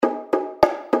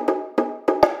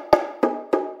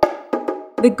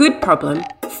The Good Problem,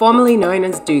 formerly known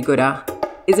as Do-Gooder,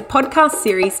 is a podcast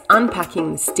series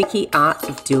unpacking the sticky art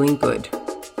of doing good.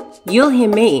 You'll hear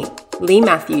me, Lee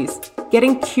Matthews,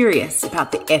 getting curious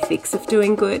about the ethics of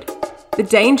doing good, the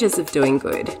dangers of doing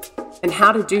good, and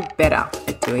how to do better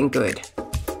at doing good.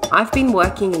 I've been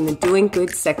working in the doing good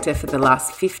sector for the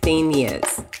last 15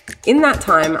 years. In that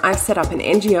time, I've set up an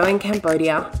NGO in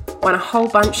Cambodia, won a whole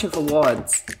bunch of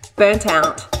awards, burnt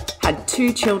out, had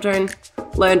 2 children,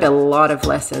 learned a lot of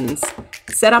lessons,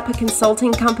 set up a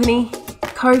consulting company,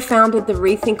 co-founded the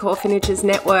Rethink Orphanages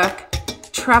Network,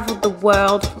 travelled the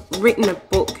world, written a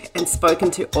book, and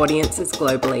spoken to audiences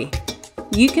globally.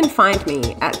 You can find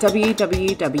me at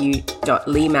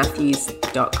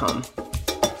www.leematthews.com.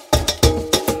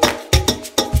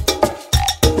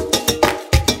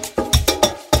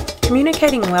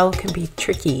 Communicating well can be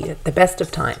tricky at the best of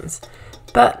times,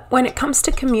 but when it comes to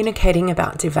communicating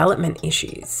about development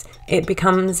issues, it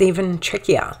becomes even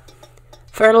trickier.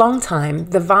 For a long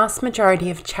time, the vast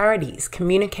majority of charities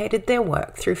communicated their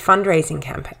work through fundraising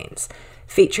campaigns,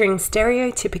 featuring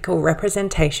stereotypical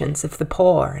representations of the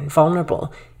poor and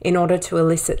vulnerable in order to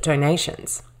elicit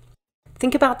donations.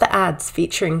 Think about the ads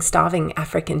featuring starving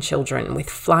African children with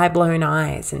fly-blown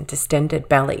eyes and distended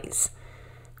bellies.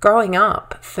 Growing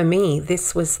up, for me,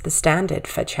 this was the standard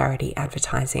for charity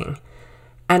advertising.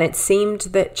 And it seemed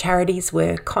that charities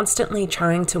were constantly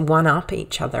trying to one-up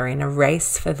each other in a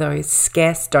race for those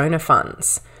scarce donor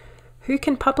funds. Who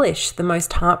can publish the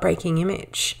most heartbreaking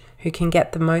image? Who can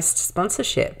get the most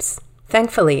sponsorships?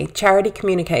 Thankfully, charity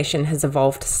communication has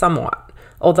evolved somewhat,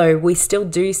 although we still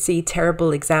do see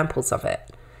terrible examples of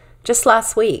it. Just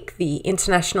last week, the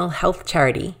international health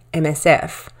charity,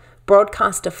 MSF,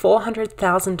 broadcast a $400,000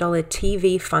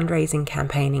 TV fundraising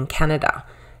campaign in Canada,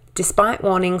 despite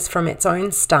warnings from its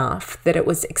own staff that it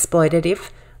was exploitative,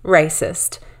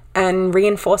 racist, and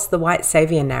reinforced the white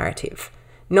saviour narrative,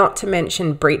 not to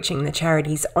mention breaching the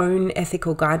charity's own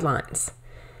ethical guidelines.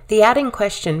 The ad in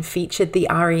question featured the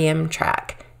REM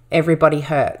track, Everybody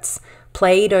Hurts,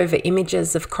 played over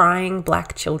images of crying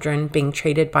black children being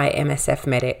treated by MSF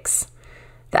medics.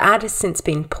 The ad has since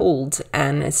been pulled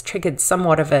and has triggered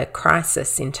somewhat of a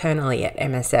crisis internally at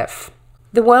MSF.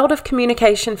 The world of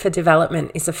communication for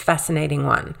development is a fascinating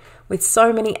one, with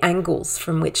so many angles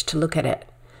from which to look at it.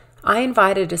 I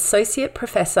invited Associate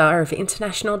Professor of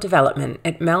International Development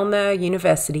at Malmö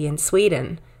University in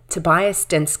Sweden, Tobias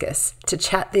Denskus, to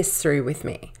chat this through with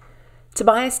me.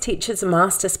 Tobias teaches a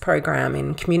master's program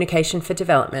in communication for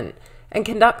development and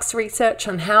conducts research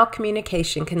on how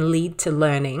communication can lead to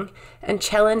learning and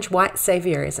challenge white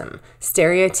saviorism,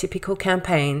 stereotypical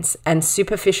campaigns, and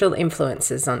superficial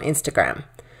influences on Instagram.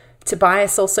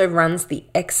 Tobias also runs the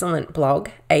excellent blog,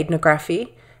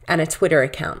 Aidnography, and a Twitter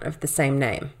account of the same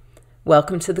name.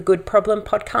 Welcome to the Good Problem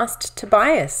podcast,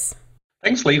 Tobias.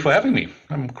 Thanks, Lee, for having me.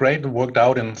 I'm great it worked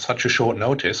out in such a short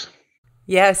notice.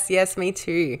 Yes, me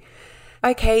too.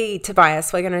 Okay,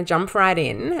 Tobias, we're going to jump right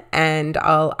in and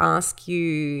I'll ask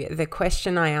you the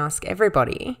question I ask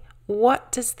everybody.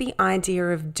 What does the idea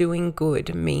of doing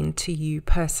good mean to you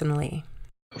personally?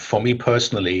 For me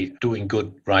personally, doing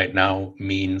good right now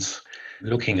means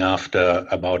looking after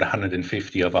about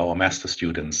 150 of our master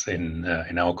students in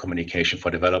our Communication for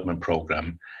Development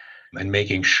program and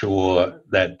making sure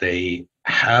that they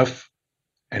have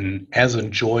an as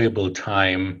enjoyable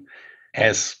time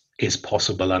as is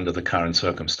possible under the current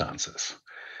circumstances.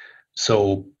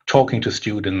 So talking to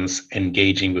students,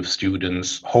 engaging with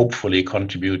students, hopefully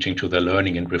contributing to their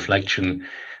learning and reflection,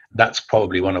 that's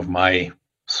probably one of my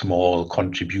small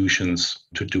contributions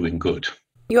to doing good.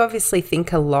 You obviously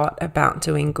think a lot about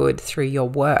doing good through your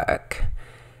work.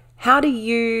 How do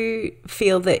you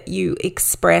feel that you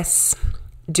express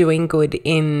doing good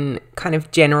in kind of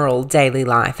general daily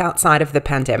life outside of the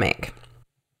pandemic?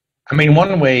 I mean,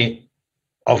 one way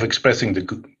of expressing the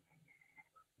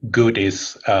good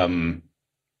is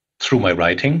through my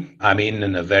writing. I'm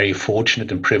in a very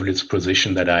fortunate and privileged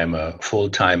position that I'm a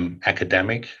full-time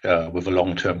academic with a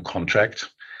long-term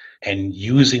contract, and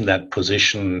using that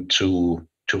position to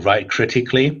write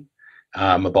critically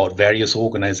about various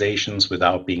organizations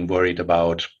without being worried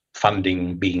about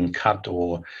funding being cut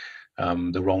or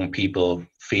the wrong people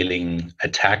feeling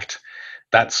attacked.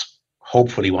 That's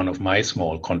hopefully one of my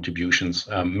small contributions,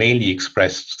 mainly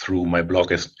expressed through my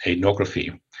blog as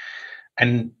Aidnography.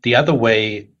 And the other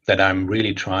way that I'm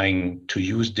really trying to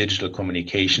use digital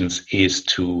communications is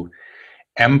to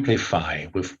amplify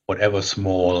with whatever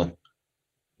small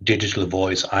digital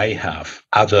voice I have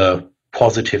other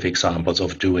positive examples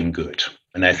of doing good.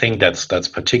 And I think that's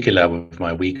particular with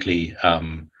my weekly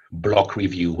blog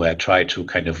review where I try to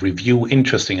kind of review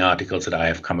interesting articles that I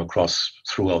have come across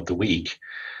throughout the week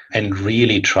and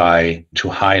really try to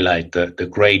highlight the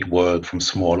great work from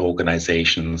small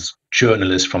organizations,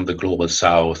 journalists from the global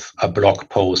south, a blog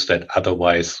post that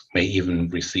otherwise may even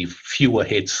receive fewer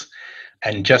hits,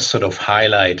 and just sort of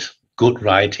highlight good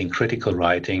writing, critical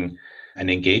writing,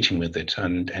 and engaging with it,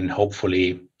 and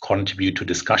hopefully contribute to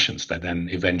discussions that then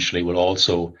eventually will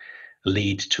also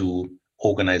lead to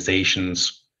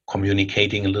organizations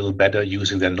communicating a little better,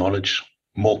 using their knowledge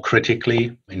more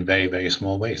critically in very, very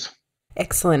small ways.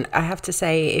 Excellent. I have to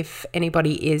say, if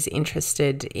anybody is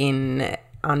interested in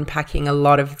unpacking a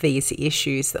lot of these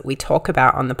issues that we talk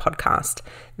about on the podcast,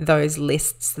 those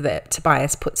lists that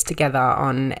Tobias puts together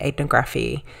on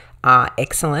ethnography are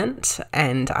excellent,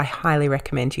 and I highly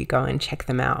recommend you go and check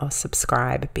them out or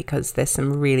subscribe because there's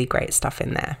some really great stuff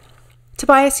in there.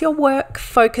 Tobias, your work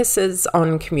focuses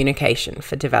on communication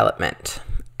for development,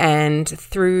 and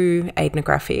through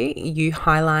ethnography, you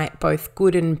highlight both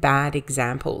good and bad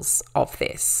examples of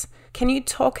this. Can you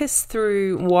talk us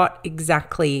through what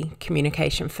exactly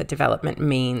communication for development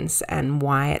means and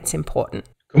why it's important?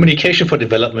 Communication for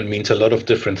development means a lot of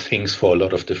different things for a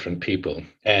lot of different people.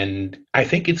 And I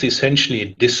think it's essentially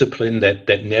a discipline that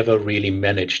never really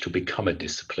managed to become a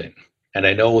discipline. And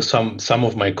I know some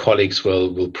of my colleagues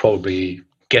will probably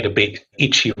get a bit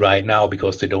itchy right now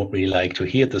because they don't really like to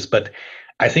hear this. But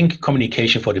I think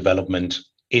communication for development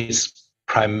is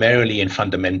primarily and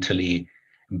fundamentally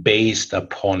based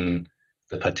upon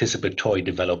the participatory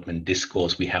development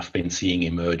discourse we have been seeing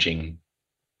emerging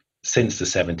since the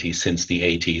 70s, since the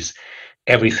 80s.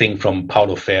 Everything from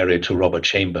Paulo Freire to Robert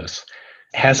Chambers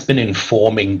has been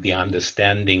informing the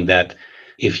understanding that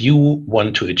if you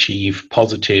want to achieve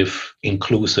positive,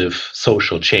 inclusive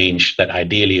social change that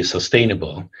ideally is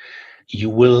sustainable, you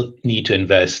will need to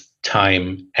invest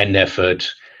time and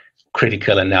effort,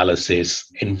 critical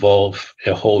analysis, involve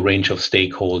a whole range of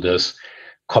stakeholders,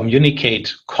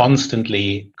 communicate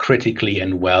constantly, critically,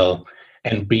 and well,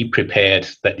 and be prepared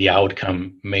that the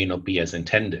outcome may not be as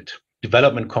intended.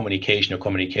 Development communication or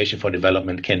communication for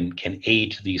development can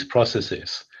aid these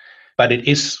processes, but it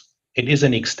is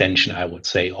an extension, I would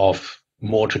say, of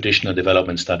more traditional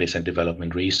development studies and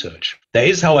development research. There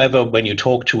is, however, when you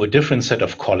talk to a different set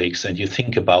of colleagues and you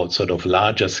think about sort of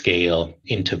larger scale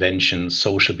interventions,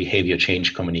 social behavior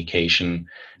change communication,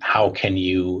 how can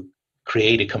you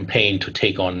create a campaign to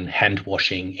take on hand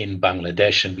washing in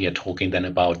Bangladesh, and we are talking then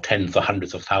about tens or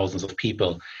hundreds of thousands of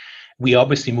people, we are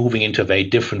obviously moving into a very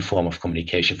different form of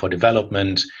communication for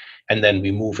development. And then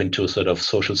we move into sort of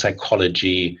social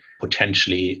psychology,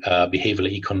 potentially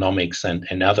behavioral economics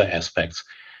and other aspects,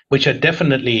 which are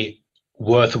definitely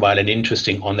worthwhile and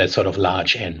interesting on that sort of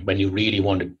large end when you really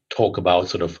want to talk about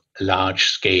sort of large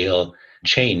scale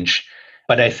change.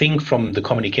 But I think from the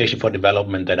communication for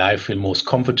development that I feel most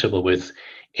comfortable with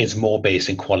is more based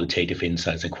in qualitative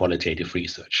insights and qualitative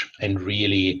research, and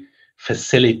really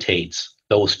facilitates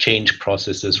those change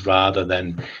processes rather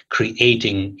than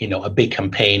creating, a big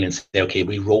campaign and say, okay,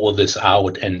 we roll this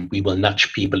out and we will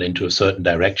nudge people into a certain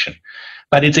direction.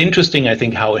 But it's interesting, I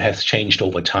think, how it has changed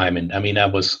over time. And I mean, I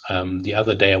was the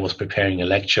other day I was preparing a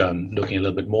lecture and looking a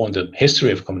little bit more on the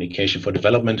history of communication for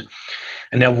development.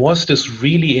 And there was this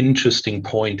really interesting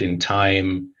point in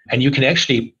time, and you can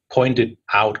actually point it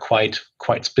out quite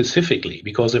specifically,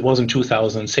 because it was in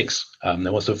 2006.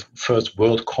 There was the first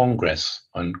World Congress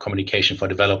on Communication for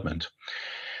Development.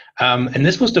 And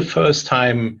this was the first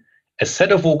time a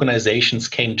set of organizations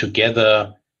came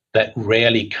together that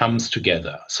rarely comes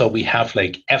together. So we have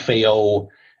like FAO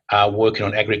working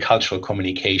on agricultural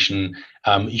communication,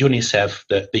 UNICEF,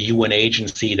 the UN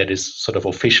agency that is sort of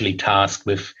officially tasked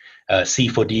with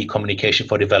C4D, communication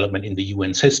for development in the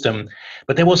UN system.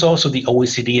 But there was also the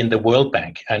OECD and the World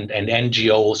Bank and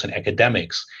NGOs and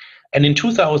academics. And in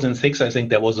 2006, I think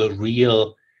there was a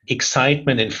real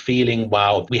excitement and feeling,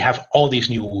 wow, we have all these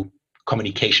new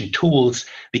communication tools.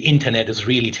 The internet is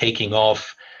really taking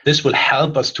off. This will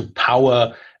help us to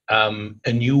power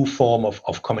a new form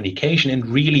of communication and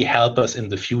really help us in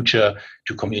the future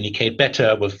to communicate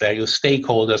better with various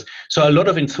stakeholders. So a lot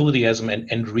of enthusiasm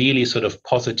and really sort of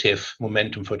positive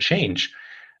momentum for change.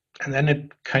 And then it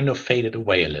kind of faded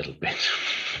away a little bit.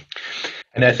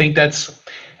 And I think that's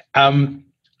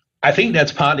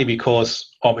partly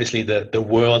because obviously the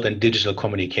world and digital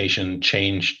communication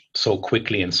changed so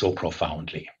quickly and so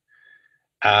profoundly.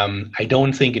 I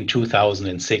don't think in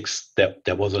 2006 that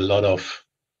there was a lot of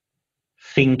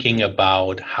thinking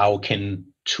about how can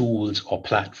tools or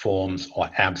platforms or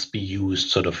apps be used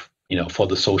sort of, for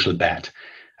the social bad.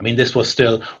 I mean, this was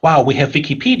still, wow, we have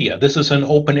Wikipedia. This is an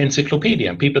open encyclopedia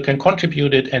and people can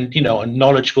contribute it, and, and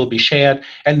knowledge will be shared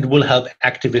and will help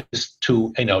activists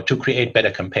to create better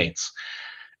campaigns.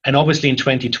 And obviously in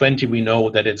 2020, we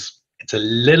know that it's a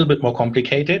little bit more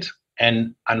complicated.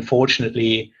 And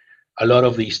unfortunately, a lot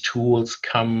of these tools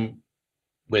come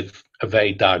with a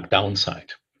very dark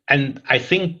downside. And I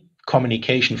think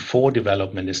communication for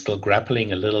development is still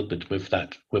grappling a little bit with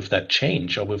that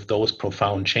change, or with those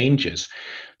profound changes.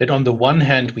 That on the one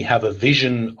hand, we have a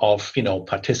vision of,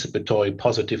 participatory,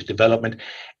 positive development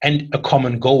and a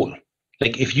common goal.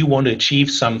 Like if you want to achieve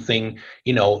something,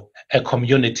 a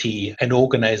community, an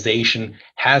organization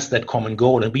has that common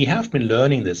goal. And we have been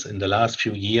learning this in the last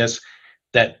few years,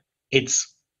 that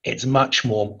it's much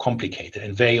more complicated.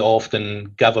 And very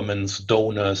often governments,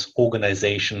 donors,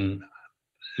 organizations,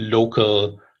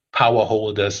 local power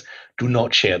holders do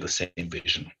not share the same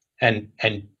vision and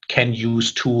can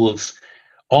use tools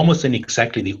almost in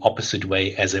exactly the opposite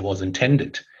way as it was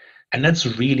intended. And that's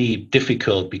really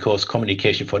difficult because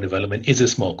communication for development is a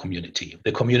small community.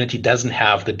 The community doesn't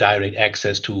have the direct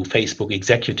access to Facebook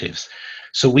executives.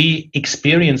 So we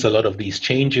experience a lot of these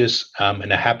changes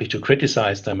and are happy to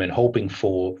criticize them and hoping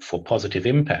for positive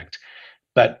impact.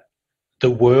 But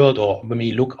the world, or when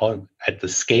we look at the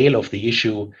scale of the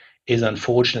issue, is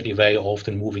unfortunately very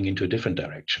often moving into a different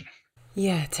direction.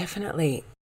 Yeah, definitely.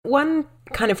 One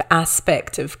kind of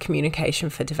aspect of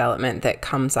communication for development that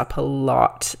comes up a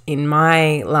lot in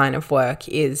my line of work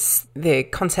is the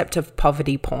concept of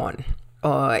poverty porn,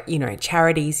 or,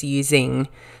 charities using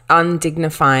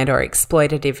undignified or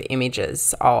exploitative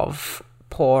images of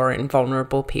poor and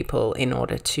vulnerable people in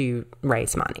order to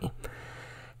raise money.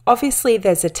 Obviously,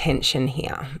 there's a tension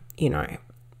here.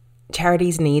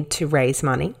 Charities need to raise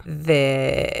money.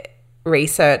 The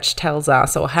research tells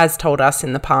us, or has told us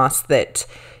in the past, that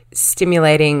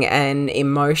stimulating an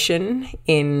emotion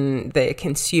in the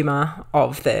consumer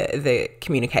of the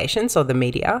communications or the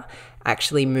media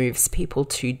actually moves people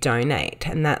to donate.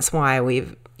 And that's why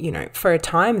we've, for a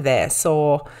time there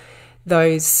saw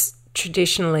those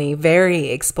traditionally very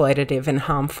exploitative and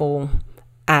harmful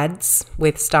ads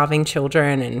with starving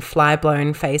children and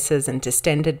fly-blown faces and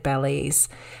distended bellies.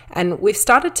 And we've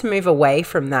started to move away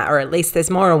from that, or at least there's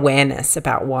more awareness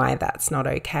about why that's not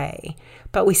okay.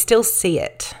 But we still see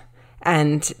it,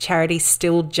 and charities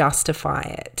still justify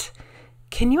it.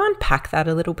 Can you unpack that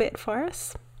a little bit for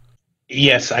us?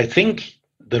 Yes, I think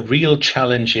the real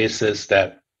challenge is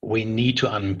that we need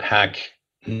to unpack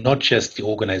not just the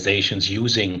organizations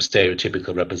using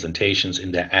stereotypical representations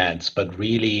in their ads, but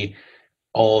really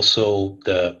also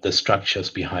the structures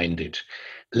behind it.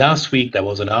 Last week, there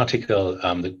was an article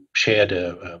that shared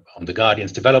on the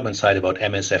Guardian's development site about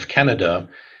MSF Canada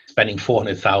spending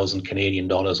 400,000 Canadian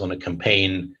dollars on a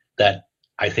campaign that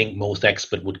I think most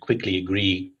experts would quickly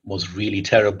agree was really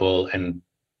terrible and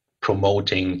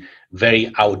promoting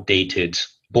very outdated,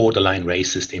 borderline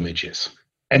racist images.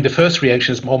 And the first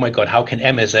reaction is, oh my God, how can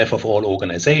MSF of all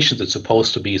organizations, it's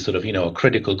supposed to be sort of, a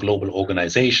critical global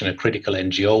organization, a critical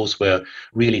NGOs where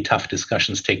really tough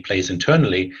discussions take place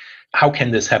internally. How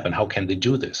can this happen? How can they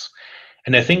do this?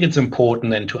 And I think it's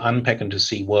important then to unpack and to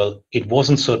see, well, it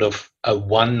wasn't sort of a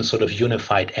one sort of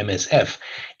unified MSF.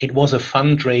 It was a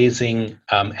fundraising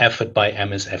effort by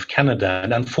MSF Canada.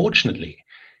 And unfortunately,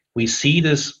 we see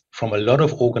this from a lot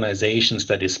of organizations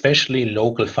that especially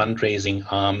local fundraising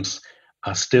arms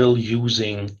are still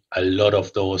using a lot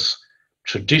of those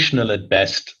traditional at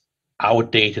best,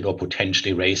 outdated or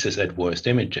potentially racist at worst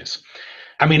images.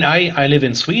 I mean, I live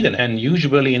in Sweden, and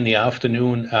usually in the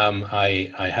afternoon,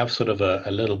 I have sort of a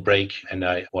little break and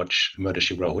I watch Murder,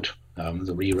 She Wrote,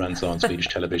 the reruns on Swedish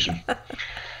television.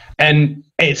 And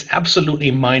it's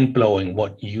absolutely mind-blowing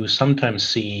what you sometimes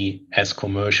see as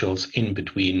commercials in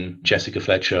between Jessica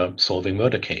Fletcher solving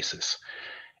murder cases.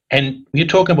 And we're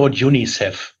talking about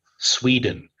UNICEF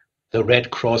Sweden, the Red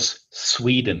Cross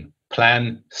Sweden,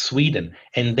 Plan Sweden,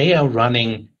 and they are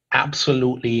running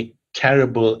absolutely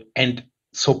terrible and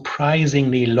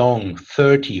surprisingly long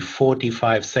 30,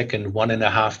 45-second,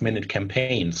 1.5-minute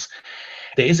campaigns.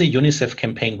 There is a UNICEF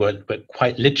campaign where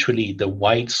quite literally the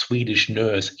white Swedish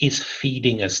nurse is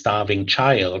feeding a starving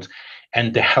child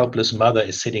and the helpless mother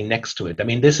is sitting next to it. I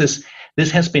mean, this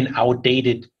has been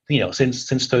outdated,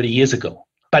 since 30 years ago.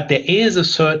 But there is a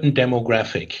certain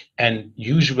demographic, and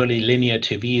usually linear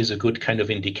TV is a good kind of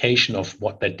indication of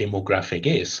what that demographic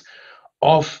is,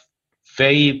 of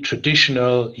very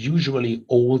traditional, usually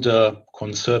older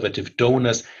conservative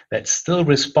donors that still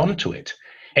respond to it.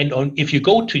 And if you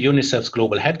go to UNICEF's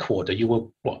global headquarters, you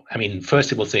will, first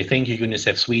they will say, thank you,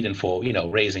 UNICEF Sweden, for,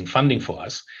 raising funding for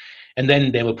us. And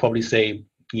then they will probably say,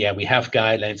 yeah, we have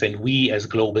guidelines, and we as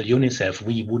global UNICEF,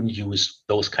 we wouldn't use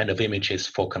those kind of images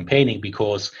for campaigning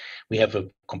because we have a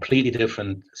completely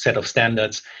different set of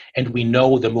standards. And we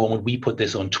know the moment we put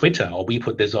this on Twitter or we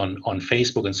put this on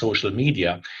Facebook and social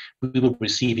media, we will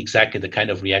receive exactly the kind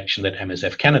of reaction that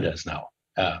MSF Canada is now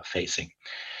facing.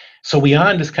 So we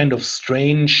are in this kind of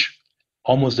strange,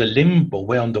 almost a limbo,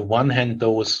 where on the one hand,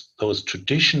 those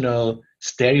traditional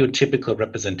stereotypical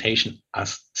representation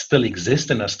still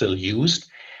exist and are still used.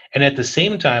 And at the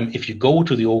same time, if you go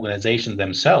to the organization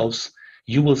themselves,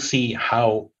 you will see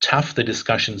how tough the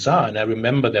discussions are. And I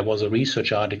remember there was a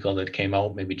research article that came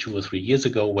out maybe 2 or 3 years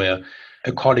ago where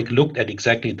a colleague looked at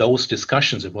exactly those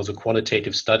discussions. It was a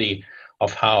qualitative study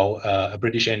of how a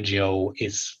British NGO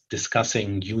is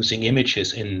discussing using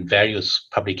images in various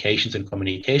publications and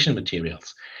communication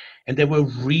materials. And there were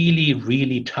really,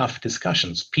 really tough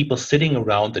discussions. People sitting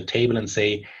around the table and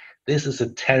say, this is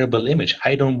a terrible image.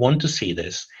 I don't want to see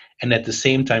this. And at the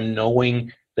same time,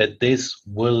 knowing that this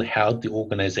will help the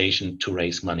organization to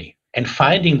raise money. And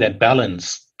finding that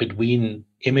balance between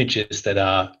images that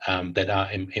are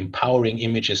empowering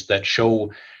images that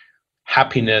show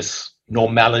happiness,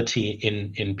 normality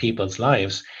in people's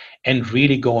lives, and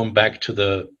really going back to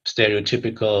the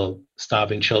stereotypical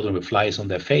starving children with flies on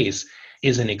their face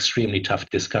is an extremely tough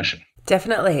discussion.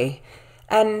 Definitely.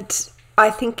 And I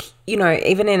think,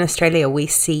 even in Australia, we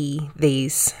see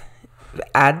these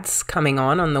ads coming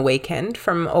on the weekend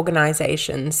from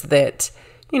organisations that,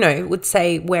 would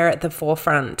say we're at the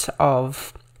forefront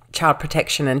of child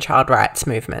protection and child rights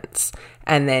movements.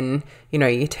 And then,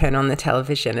 you turn on the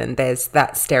television and there's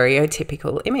that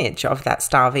stereotypical image of that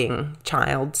starving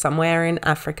child somewhere in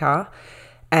Africa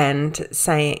and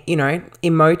saying,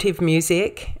 emotive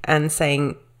music and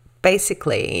saying,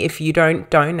 basically, if you don't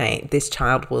donate, this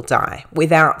child will die,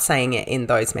 without saying it in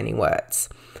those many words.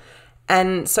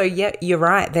 And so, yeah, you're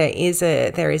right. There is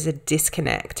a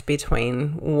disconnect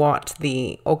between what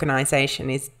the organisation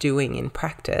is doing in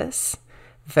practice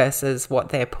versus what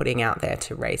they're putting out there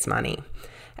to raise money.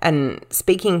 And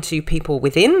speaking to people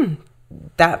within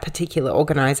that particular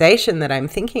organisation that I'm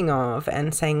thinking of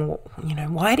and saying,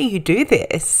 why do you do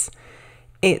this?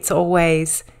 It's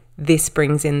always, this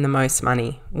brings in the most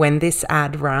money. When this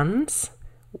ad runs,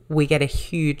 we get a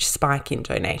huge spike in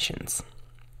donations.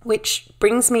 Which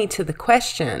brings me to the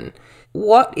question,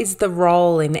 what is the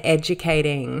role in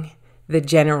educating the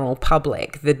general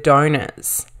public, the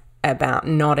donors, about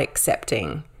not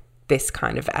accepting this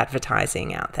kind of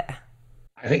advertising out there?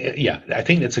 I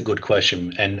think that's a good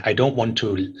question. And I don't want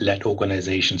to let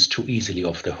organizations too easily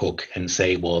off the hook and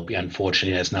say, well,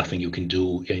 unfortunately, there's nothing you can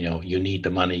do. You need the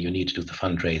money, you need to do the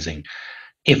fundraising.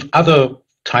 If other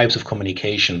types of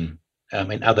communication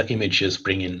and other images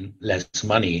bring in less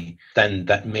money, then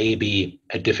that may be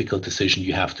a difficult decision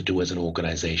you have to do as an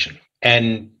organization.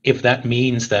 And if that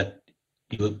means that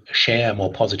you share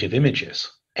more positive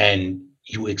images and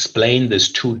you explain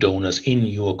this to donors in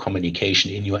your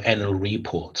communication, in your annual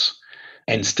reports,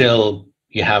 and still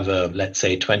you have a, let's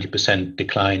say, 20%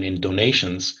 decline in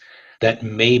donations, that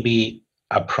may be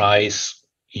a price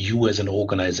you as an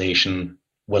organization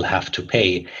will have to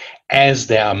pay, as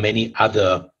there are many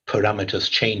other parameters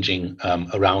changing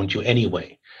around you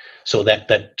anyway. So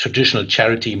that traditional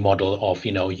charity model of,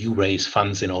 you raise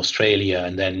funds in Australia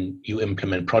and then you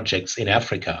implement projects in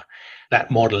Africa, that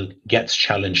model gets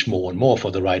challenged more and more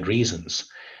for the right reasons.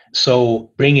 So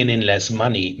bringing in less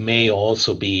money may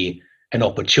also be an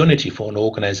opportunity for an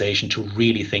organization to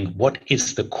really think, what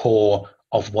is the core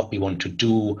of what we want to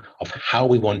do, of how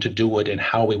we want to do it, and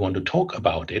how we want to talk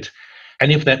about it. And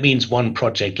if that means one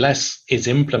project less is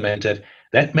implemented,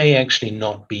 that may actually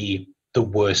not be the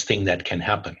worst thing that can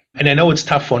happen. And I know it's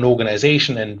tough for an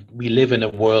organization, and we live in a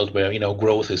world where,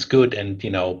 growth is good, and,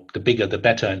 the bigger, the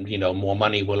better, and, more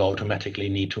money will automatically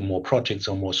lead to more projects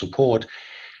or more support.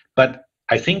 But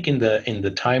I think in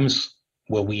the times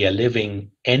where we are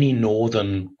living, any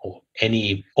northern or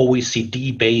any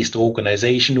OECD-based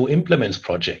organization who implements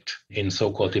project in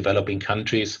so-called developing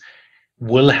countries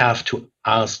will have to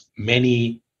ask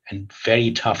many and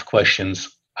very tough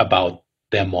questions about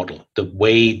their model, the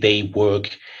way they work,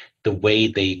 the way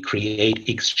they create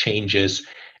exchanges,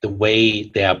 the way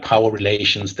there are power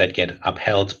relations that get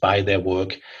upheld by their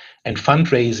work. And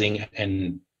fundraising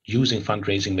and using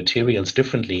fundraising materials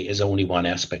differently is only one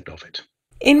aspect of it.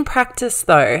 In practice,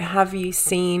 though, have you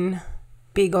seen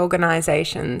big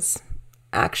organizations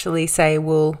actually say,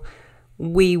 well,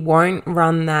 we won't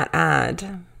run that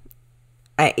ad,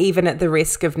 even at the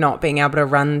risk of not being able to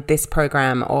run this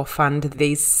program or fund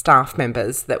these staff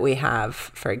members that we have,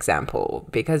 for example?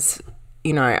 Because,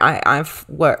 I've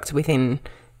worked within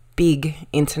big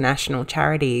international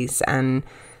charities, and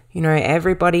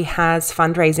everybody has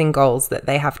fundraising goals that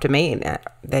they have to meet.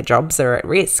 Their jobs are at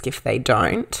risk if they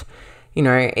don't.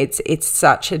 It's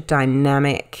such a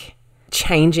dynamic,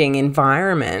 changing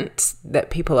environment that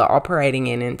people are operating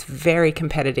in, and it's very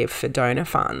competitive for donor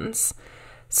funds.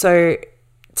 So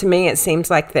to me, it seems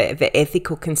like the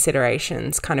ethical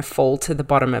considerations kind of fall to the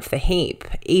bottom of the heap,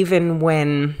 even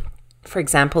when, for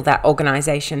example, that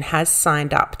organisation has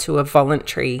signed up to a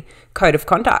voluntary code of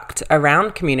conduct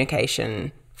around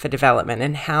communication for development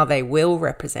and how they will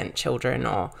represent children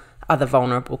or other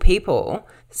vulnerable people.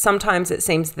 Sometimes it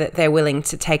seems that they're willing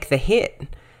to take the hit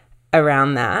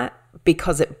around that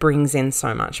because it brings in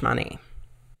so much money.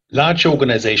 Large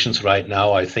organizations right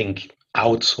now, I think,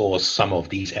 outsource some of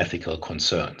these ethical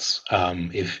concerns.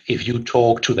 If you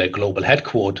talk to their global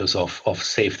headquarters of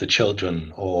Save the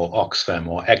Children or Oxfam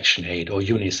or ActionAid or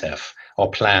UNICEF or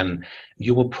Plan,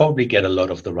 you will probably get a lot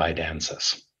of the right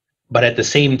answers. But at the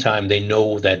same time, they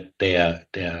know that their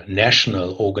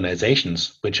national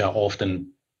organizations, which are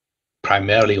often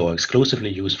primarily or exclusively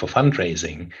used for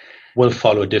fundraising, will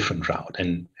follow a different route.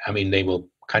 And I mean, they will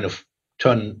kind of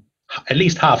turn at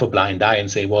least half a blind eye and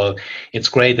say, well, it's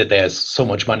great that there's so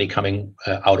much money coming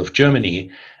out of Germany.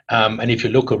 And if you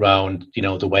look around,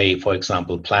 the way, for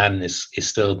example, Plan is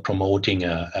still promoting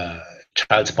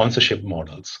child sponsorship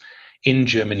models in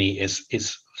Germany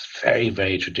is very,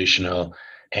 very traditional,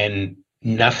 and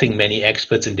nothing many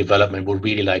experts in development would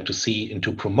really like to see and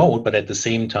to promote. But at the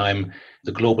same time,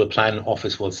 the Global Plan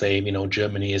Office will say,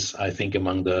 Germany is, I think,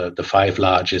 among the 5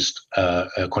 largest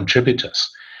contributors.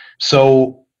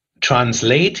 So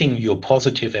translating your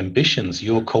positive ambitions,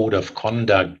 your code of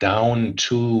conduct down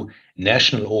to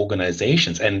national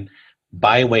organizations, and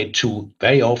by way to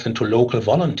very often to local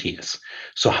volunteers.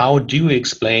 So how do you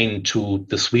explain to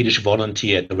the Swedish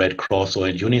volunteer at the Red Cross or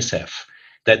at UNICEF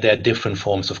that there are different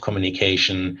forms of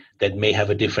communication that may have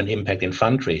a different impact in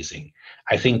fundraising?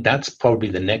 I think that's probably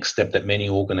the next step that many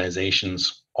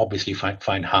organizations obviously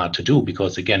find hard to do,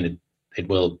 because again, it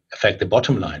will affect the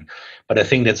bottom line. But I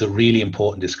think that's a really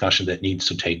important discussion that needs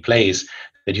to take place,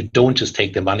 that you don't just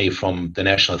take the money from the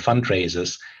national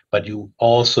fundraisers, but you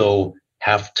also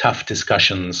have tough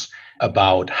discussions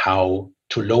about how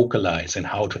to localize and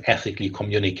how to ethically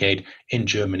communicate in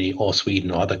Germany or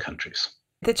Sweden or other countries.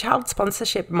 The child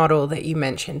sponsorship model that you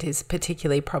mentioned is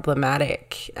particularly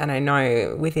problematic. And I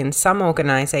know within some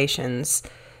organisations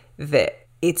that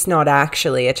it's not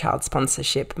actually a child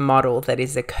sponsorship model that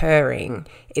is occurring.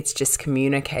 It's just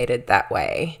communicated that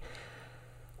way.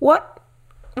 What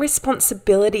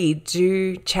responsibility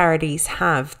do charities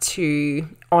have to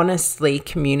honestly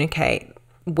communicate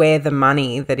where the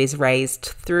money that is raised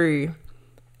through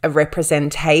a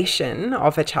representation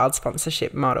of a child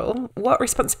sponsorship model, what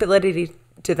responsibility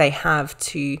do they have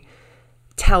to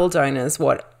tell donors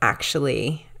what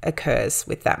actually occurs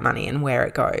with that money and where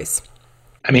it goes?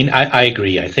 I mean, I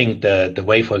agree. I think the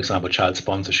way, for example, child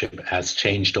sponsorship has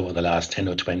changed over the last 10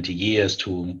 or 20 years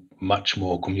to much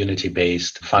more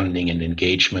community-based funding and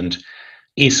engagement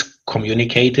is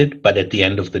communicated. But at the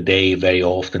end of the day, very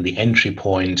often the entry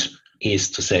point is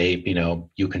to say,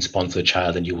 you can sponsor a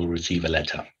child and you will receive a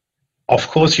letter. Of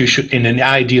course, you should, in an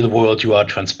ideal world, you are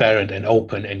transparent and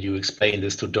open and you explain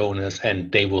this to donors,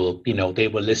 and they will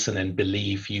listen and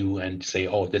believe you and say,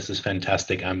 oh, this is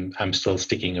fantastic. I'm still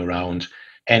sticking around.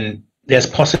 And there's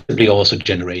possibly also a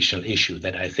generational issue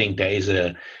that I think there's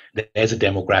a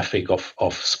demographic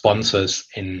of sponsors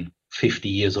in 50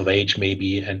 years of age,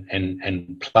 maybe,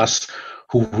 and plus,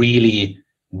 who really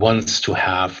wants to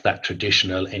have that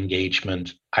traditional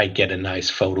engagement. I get a nice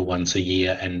photo once a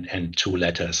year and 2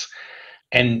 letters.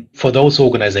 And for those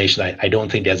organizations, I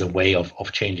don't think there's a way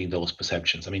of changing those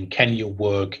perceptions. I mean, can you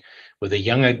work with a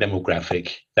younger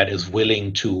demographic that is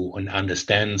willing to and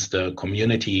understands the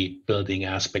community building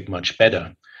aspect much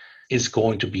better is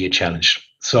going to be a challenge.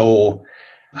 So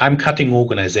I'm cutting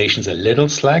organizations a little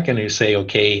slack, and you say,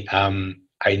 okay,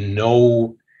 I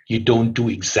know you don't do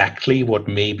exactly what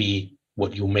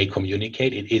you may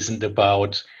communicate. It isn't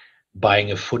about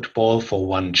buying a football for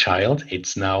one child.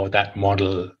 It's now that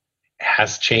model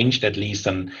has changed, at least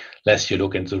unless you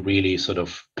look into really sort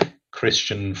of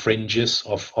Christian fringes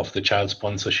of the child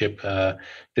sponsorship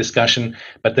discussion.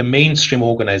 But the mainstream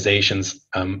organizations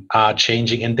are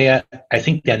changing, and I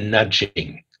think they're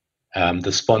nudging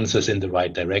the sponsors in the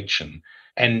right direction.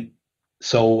 And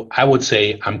so I would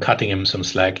say I'm cutting him some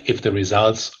slack if the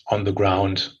results on the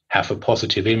ground have a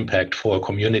positive impact for a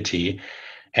community.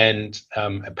 And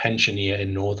a pensioner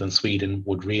in northern Sweden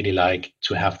would really like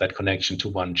to have that connection to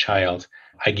one child.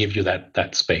 I give you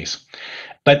that space.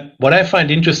 But what I find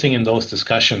interesting in those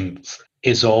discussions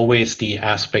is always the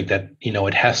aspect that,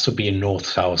 it has to be a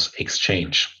north-south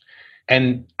exchange.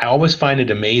 And I always find it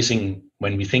amazing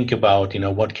when we think about,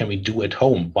 what can we do at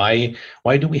home? Why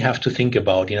do we have to think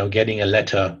about, getting a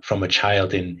letter from a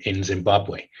child in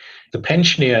Zimbabwe? The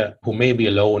pensioner who may be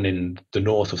alone in the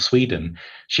north of Sweden,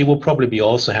 she will probably be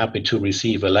also happy to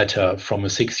receive a letter from a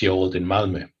 6-year-old in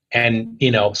Malmö. And,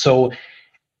 so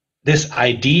this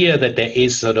idea that there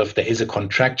is a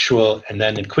contractual, and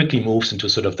then it quickly moves into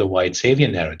sort of the white savior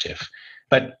narrative.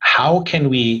 But how can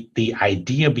the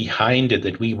idea behind it,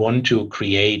 that we want to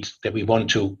create, that we want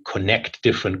to connect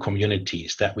different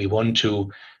communities, that we want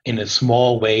to, in a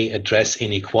small way, address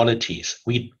inequalities.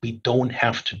 We don't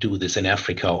have to do this in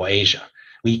Africa or Asia.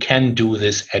 We can do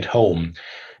this at home.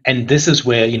 And this is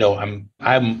where,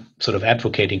 I'm sort of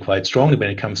advocating quite strongly when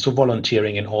it comes to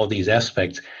volunteering and all these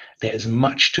aspects. There is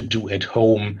much to do at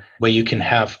home where you can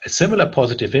have a similar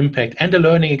positive impact and a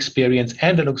learning experience,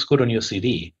 and it looks good on your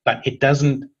CD. But it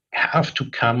doesn't have to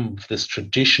come with this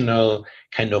traditional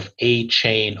kind of A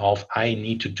chain of, I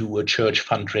need to do a church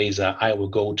fundraiser, I will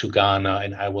go to Ghana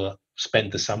and I will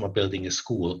spend the summer building a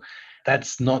school.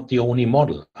 That's not the only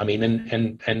model. I mean,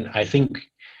 and I think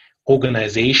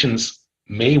organizations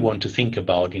may want to think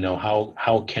about,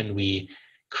 how can we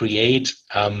create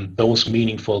those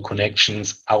meaningful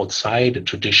connections outside a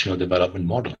traditional development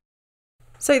model.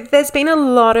 So there's been a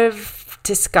lot of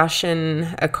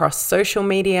discussion across social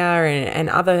media and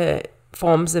other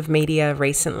forms of media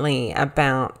recently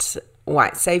about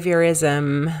white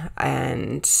saviorism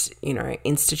and,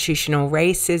 institutional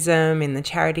racism in the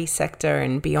charity sector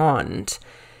and beyond.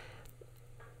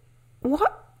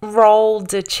 What role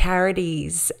do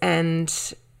charities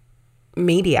and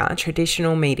media,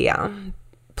 traditional media,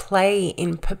 play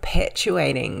in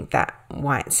perpetuating that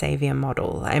white savior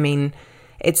model? I mean,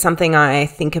 it's something I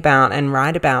think about and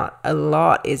write about a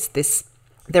lot, is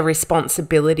the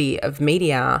responsibility of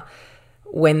media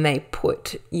when they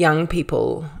put young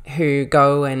people who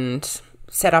go and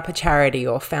set up a charity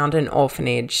or found an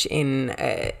orphanage in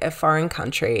a foreign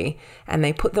country, and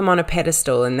they put them on a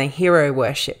pedestal and they hero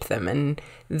worship them. And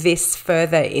this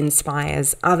further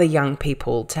inspires other young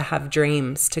people to have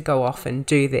dreams to go off and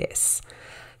do this.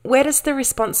 Where does the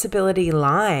responsibility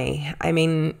lie? I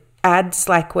mean, ads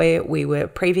like we were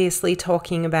previously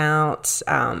talking about,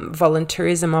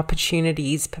 volunteerism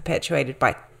opportunities perpetuated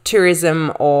by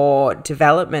tourism or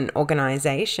development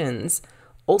organizations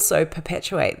also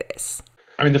perpetuate this.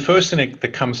 I mean, the first thing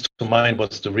that comes to mind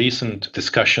was the recent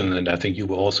discussion, and I think you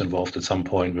were also involved at some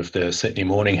point, with the Sydney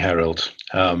Morning Herald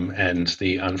and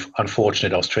the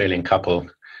unfortunate Australian couple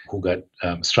who got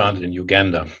stranded in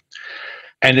Uganda.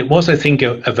 And it was, I think,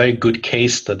 a very good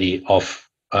case study of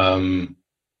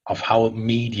how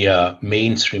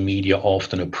mainstream media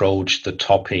often approach the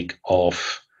topic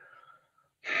of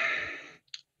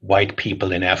white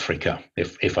people in Africa,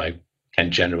 if I can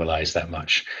generalize that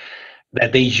much.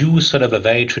 That they use sort of a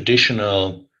very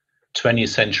traditional 20th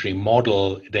century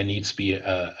model. There needs to be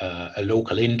a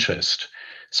local interest.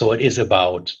 So it is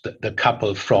about the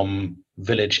couple from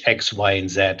village X, Y, and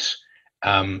Z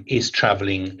is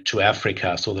traveling to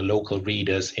Africa, so the local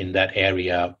readers in that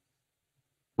area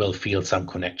will feel some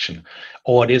connection.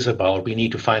 Or it is about, we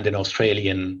need to find an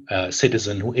Australian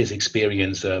citizen who is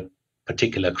experiencing a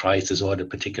particular crisis or a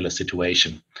particular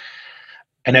situation.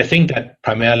 And I think that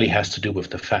primarily has to do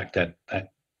with the fact that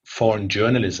foreign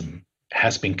journalism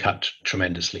has been cut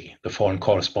tremendously. The foreign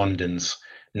correspondence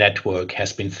network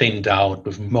has been thinned out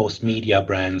with most media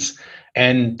brands,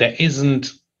 and there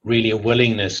isn't really a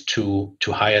willingness to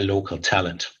hire local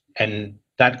talent. And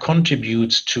that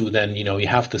contributes to then, you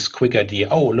have this quick idea,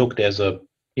 oh, look, there's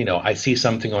I see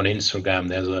something on Instagram,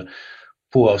 there's a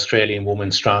poor Australian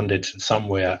woman stranded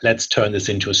somewhere, let's turn this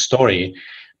into a story.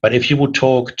 But if you would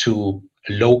talk to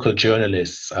local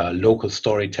journalists, local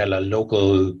storyteller,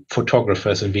 local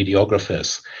photographers and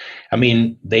videographers, I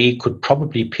mean, they could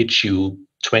probably pitch you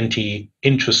 20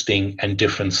 interesting and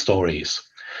different stories.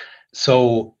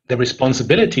 So the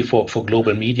responsibility for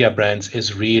global media brands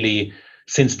is really,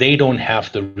 since they don't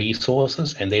have the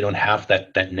resources and they don't have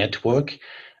that network,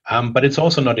 but it's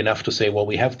also not enough to say, well,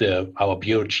 we have our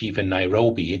bureau chief in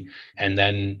Nairobi, and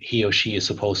then he or she is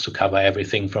supposed to cover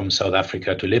everything from South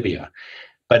Africa to Libya.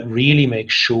 But really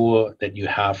make sure that you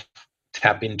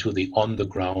tap into the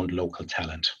on-the-ground local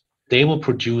talent. They will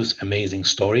produce amazing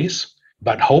stories,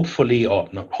 but hopefully, or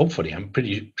not hopefully, I'm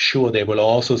pretty sure they will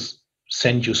also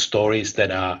send you stories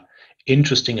that are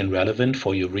interesting and relevant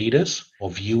for your readers or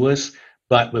viewers,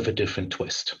 but with a different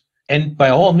twist. And by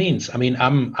all means, I mean,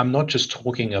 I'm not just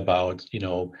talking about,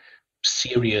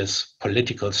 serious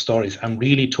political stories. I'm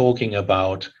really talking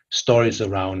about stories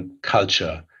around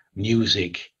culture,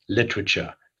 music,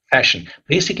 literature, fashion,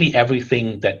 basically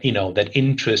everything that, that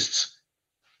interests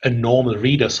a normal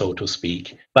reader, so to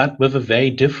speak, but with a very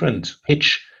different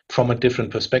pitch from a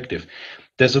different perspective.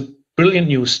 There's a brilliant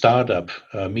new startup,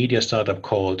 media startup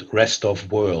called Rest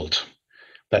of World.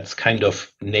 That's kind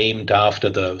of named after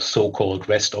the so-called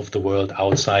rest of the world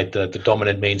outside the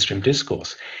dominant mainstream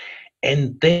discourse.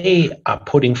 And they are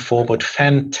putting forward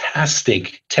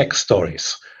fantastic tech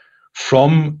stories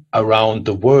from around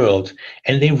the world.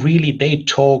 And they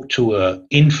talk to an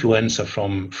influencer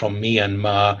from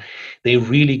Myanmar. They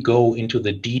really go into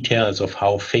the details of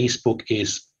how Facebook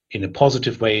is, in a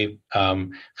positive way,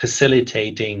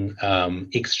 facilitating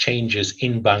exchanges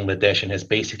in Bangladesh and has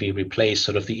basically replaced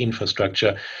sort of the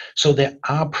infrastructure. So there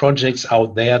are projects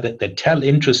out there that tell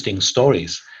interesting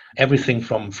stories, everything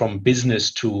from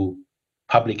business to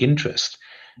public interest,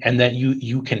 and that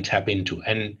you can tap into.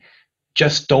 And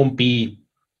just don't be,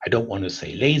 I don't want to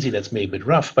say lazy, that's maybe a bit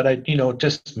rough, but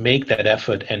just make that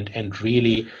effort and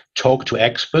really talk to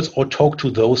experts or talk to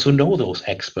those who know those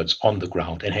experts on the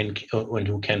ground and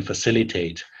who can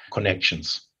facilitate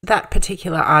connections. That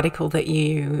particular article that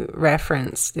you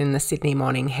referenced in the Sydney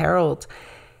Morning Herald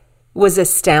was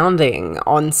astounding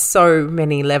on so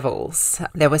many levels.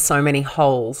 There were so many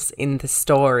holes in the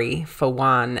story, for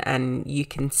one, and you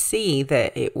can see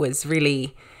that it was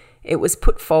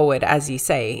put forward, as you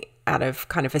say, out of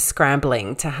kind of a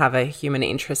scrambling to have a human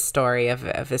interest story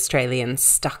of Australians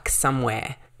stuck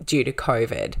somewhere due to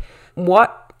COVID.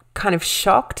 What kind of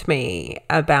shocked me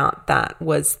about that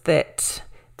was that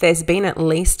there's been at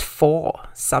least 4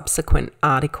 subsequent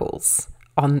articles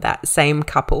on that same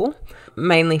couple,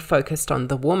 mainly focused on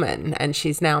the woman, and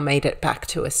she's now made it back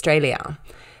to Australia.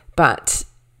 But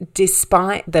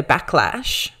despite the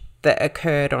backlash that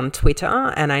occurred on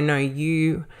Twitter, and I know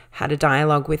you had a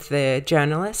dialogue with the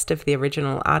journalist of the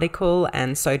original article,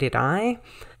 and so did I,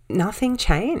 nothing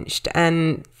changed.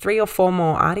 And 3 or 4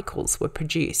 more articles were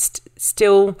produced,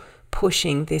 still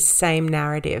pushing this same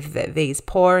narrative that these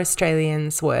poor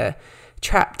Australians were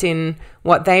trapped in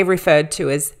what they referred to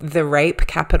as the rape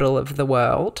capital of the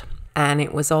world. And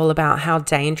it was all about how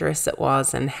dangerous it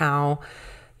was and how,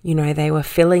 they were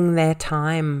filling their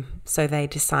time. So they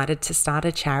decided to start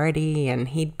a charity, and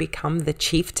he'd become the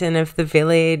chieftain of the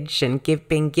village and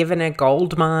been given a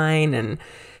gold mine.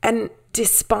 And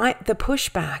despite the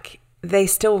pushback, they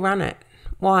still run it.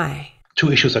 Why?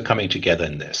 2 issues are coming together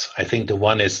in this. I think the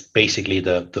one is basically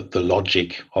the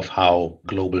logic of how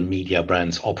global media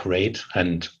brands operate.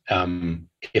 And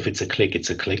if it's a click, it's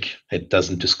a click. It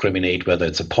doesn't discriminate whether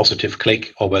it's a positive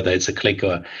click or whether it's a click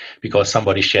or because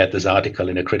somebody shared this article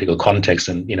in a critical context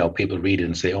and, people read it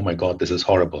and say, oh my God, this is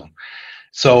horrible.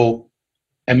 So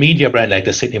a media brand like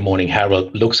the Sydney Morning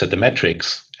Herald looks at the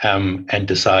metrics and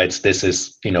decides this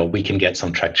is, we can get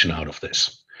some traction out of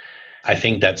this. I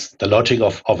think that's the logic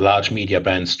of large media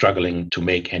brands struggling to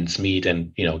make ends meet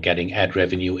and, getting ad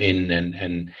revenue in.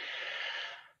 And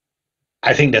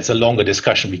I think that's a longer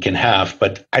discussion we can have.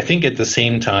 But I think at the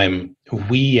same time,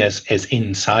 we as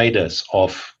insiders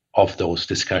of those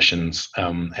discussions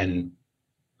and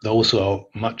those who are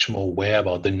much more aware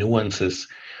about the nuances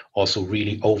also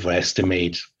really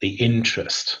overestimate the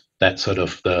interest that sort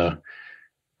of the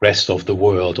rest of the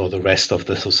world or the rest of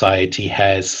the society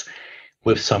has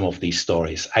with some of these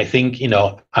stories. I think, you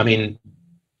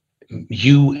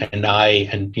and I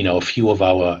and, a few of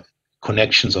our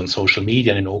connections on social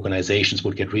media and organizations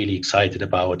would get really excited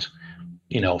about,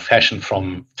 fashion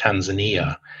from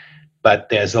Tanzania. But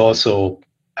there's also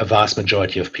a vast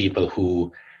majority of people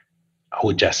who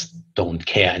just don't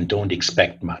care and don't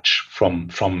expect much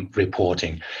from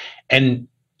reporting. And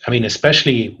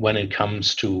especially when it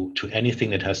comes to anything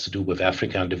that has to do with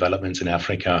Africa and developments in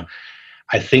Africa,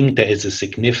 I think there is a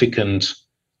significant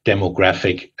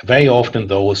demographic, very often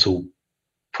those who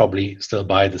probably still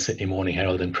buy the Sydney Morning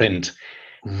Herald in print,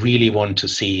 really want to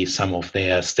see some of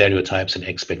their stereotypes and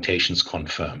expectations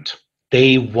confirmed.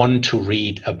 They want to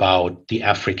read about the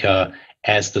Africa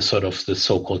as the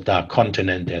so-called dark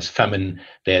continent. There's famine,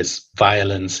 there's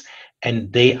violence,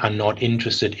 and they are not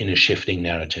interested in a shifting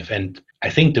narrative. And I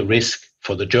think the risk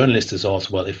for the journalist is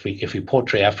also, well, if we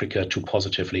portray Africa too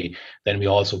positively, then we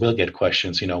also will get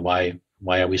questions,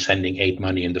 why are we sending aid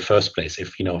money in the first place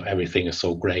if, everything is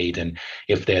so great, and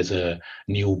if there's a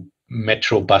new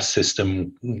metro bus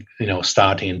system,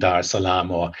 starting in Dar es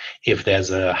Salaam, or if there's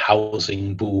a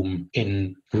housing boom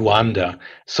in Rwanda.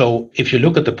 So if you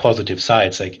look at the positive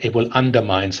sides, it will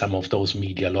undermine some of those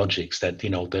media logics that,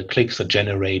 the clicks are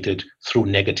generated through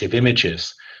negative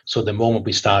images. So the moment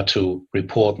we start to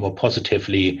report more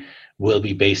positively, will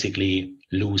we basically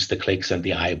lose the clicks and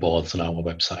the eyeballs on our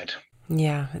website.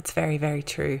 Yeah, it's very, very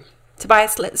true.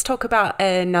 Tobias, let's talk about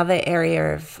another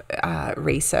area of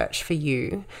research for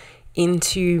you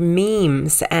into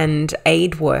memes and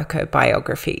aid worker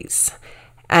biographies.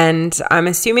 And I'm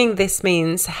assuming this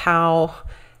means how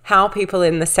people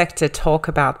in the sector talk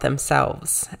about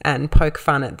themselves and poke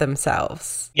fun at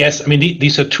themselves. Yes, I mean,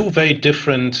 these are two very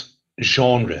different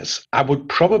genres. I would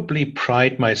probably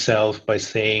pride myself by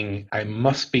saying I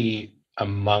must be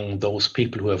among those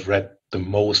people who have read the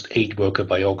most aid worker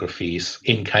biographies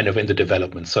in the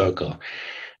development circle.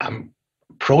 I'm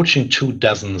approaching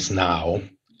 24 now,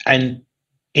 and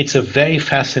it's a very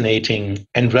fascinating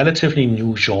and relatively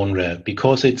new genre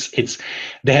because it's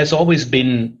there has always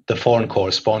been the foreign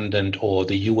correspondent or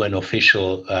the UN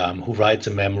official who writes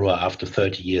a memoir after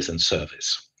 30 years in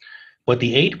service. What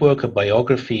the aid worker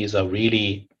biographies are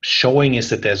really showing is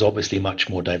that there's obviously much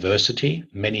more diversity.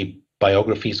 Many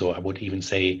biographies, or I would even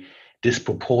say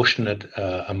disproportionate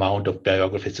amount of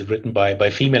biographies are written by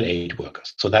female aid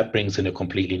workers. So that brings in a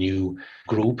completely new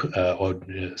group or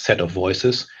set of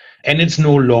voices. And it's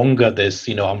no longer this,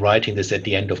 I'm writing this at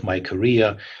the end of my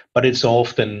career, but it's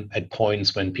often at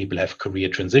points when people have career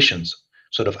transitions.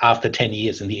 Sort of after 10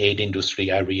 years in the aid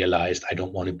industry, I realized I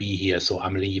don't want to be here, so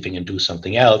I'm leaving and do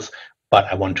something else. But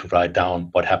I want to write down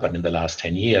what happened in the last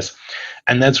 10 years.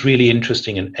 And that's really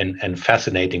interesting and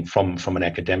fascinating from an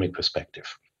academic perspective.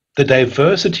 The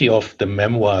diversity of the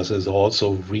memoirs is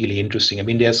also really interesting. I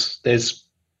mean, there's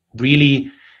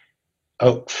really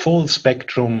a full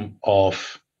spectrum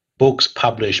of books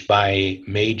published by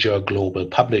major global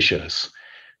publishers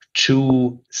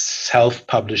to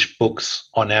self-published books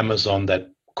on Amazon that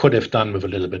could have done with a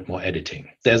little bit more editing.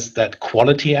 There's that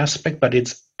quality aspect, but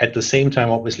it's at the same time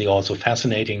obviously also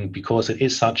fascinating because it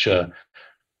is such a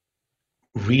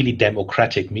really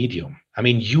democratic medium. I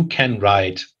mean, you can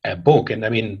write a book, and I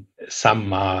mean,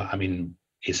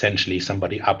 essentially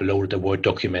somebody uploaded a Word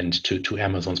document to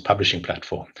Amazon's publishing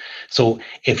platform. So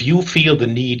if you feel the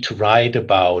need to write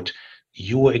about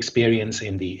your experience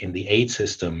in the aid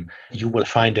system, you will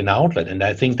find an outlet. And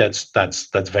I think that's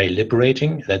very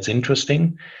liberating. That's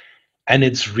interesting. And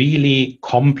it's really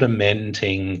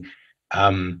complementing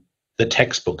the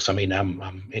textbooks. I mean, I'm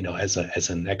as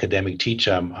an academic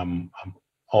teacher, I'm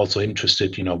also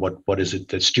interested, what is it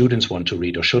that students want to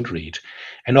read or should read.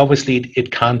 And obviously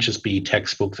it can't just be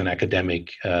textbooks and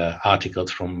academic articles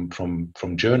from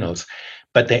journals,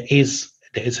 but there is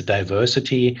a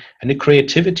diversity and a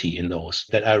creativity in those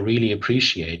that I really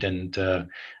appreciate. And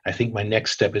I think my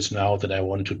next step is now that I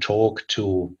want to talk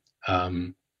to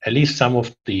at least some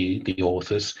of the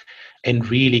authors and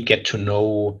really get to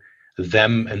know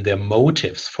them and their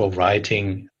motives for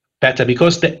writing better,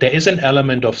 because there is an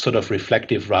element of sort of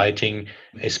reflective writing,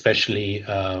 especially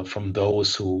from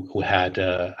those who had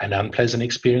an unpleasant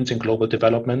experience in global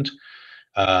development,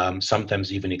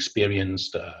 sometimes even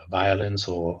experienced violence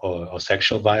or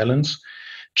sexual violence,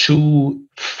 to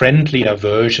friendlier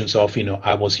versions of,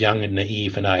 I was young and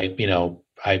naive and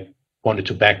I wanted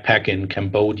to backpack in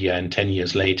Cambodia, and 10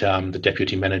 years later I'm the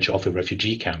deputy manager of a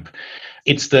refugee camp.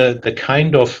 It's the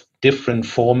kind of different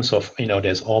forms of,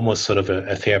 there's almost sort of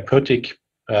a therapeutic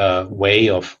way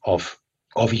of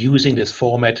using this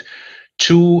format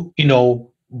to,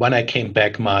 when I came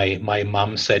back, my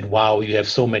mom said, "Wow, you have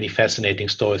so many fascinating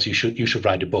stories. You should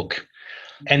write a book."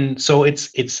 And so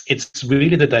it's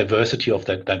really the diversity of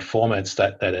that formats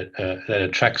that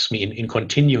attracts me in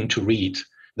continuing to read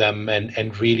them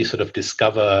and really sort of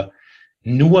discover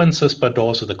nuances, but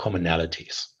also the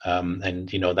commonalities. And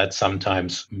that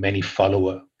sometimes many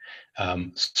follow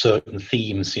certain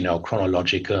themes,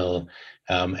 chronological,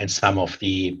 and some of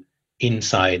the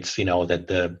insights, that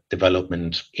the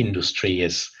development industry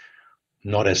is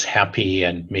not as happy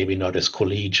and maybe not as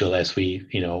collegial as we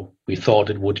thought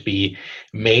it would be,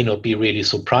 may not be really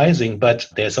surprising, but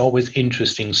there's always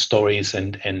interesting stories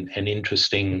and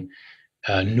interesting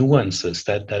nuances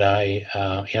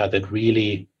that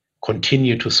really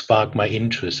continue to spark my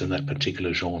interest in that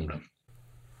particular genre.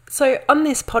 So on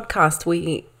this podcast,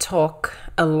 we talk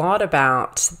a lot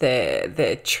about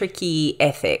the tricky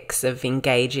ethics of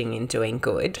engaging in doing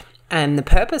good. And the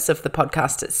purpose of the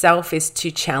podcast itself is to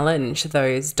challenge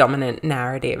those dominant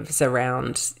narratives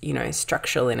around,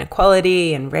 structural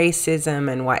inequality and racism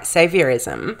and white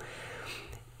saviorism.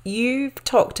 You've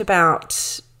talked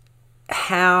about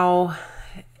how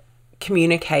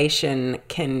communication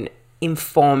can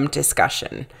inform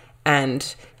discussion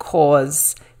and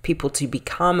cause people to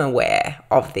become aware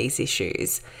of these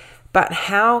issues. But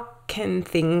how can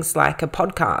things like a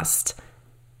podcast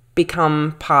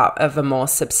become part of a more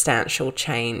substantial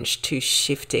change to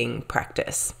shifting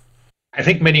practice? I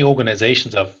think many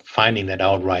organizations are finding that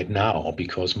out right now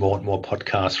because more and more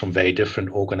podcasts from very different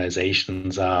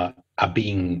organizations are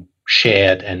being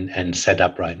shared and set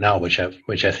up right now, which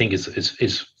I think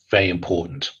is very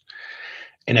important.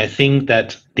 And I think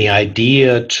that the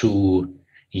idea to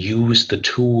use the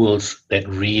tools that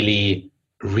really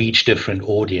reach different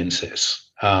audiences.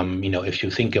 If you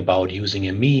think about using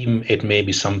a meme, it may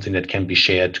be something that can be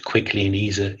shared quickly and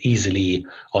easily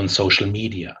on social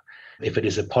media. If it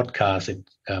is a podcast,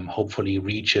 it hopefully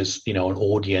reaches, an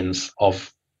audience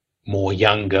of more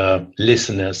younger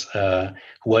listeners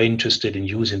who are interested in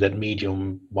using that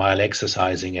medium while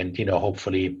exercising and,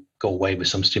 hopefully go away with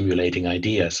some stimulating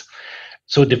ideas.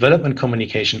 So development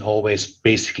communication always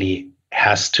basically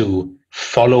has to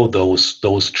follow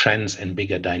those trends and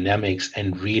bigger dynamics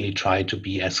and really try to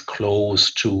be as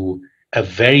close to a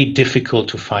very difficult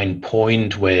to find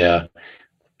point where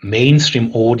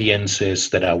mainstream audiences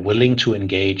that are willing to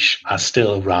engage are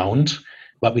still around,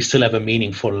 but we still have a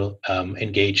meaningful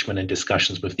engagement and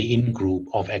discussions with the in-group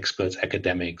of experts,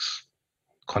 academics,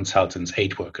 consultants,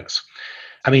 aid workers.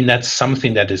 I mean, that's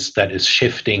something that is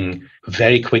shifting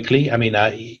very quickly. I mean,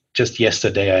 just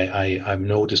yesterday I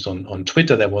noticed on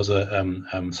Twitter there was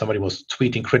somebody was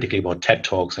tweeting critically about TED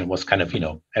Talks and was kind of,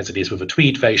 as it is with a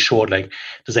tweet, very short, like,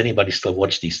 does anybody still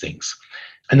watch these things?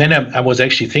 And then I was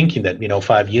actually thinking that,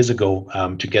 5 years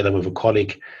ago, together with a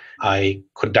colleague, I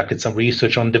conducted some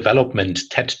research on development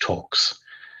TED Talks.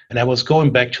 And I was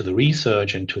going back to the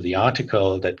research and to the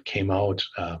article that came out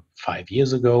 5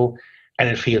 years ago, and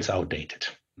it feels outdated.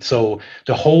 So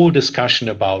the whole discussion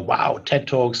about, wow, TED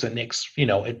Talks, the next,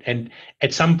 and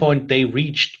at some point they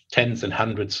reached tens and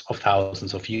hundreds of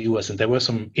thousands of viewers. And there were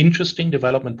some interesting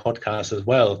development podcasts as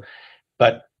well,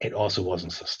 but it also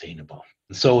wasn't sustainable.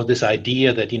 So this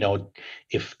idea that,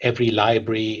 if every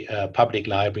library, public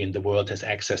library in the world has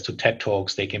access to TED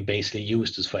Talks, they can basically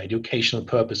use this for educational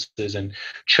purposes and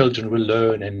children will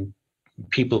learn and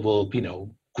people will,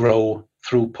 grow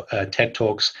through TED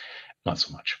Talks, not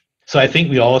so much. So I think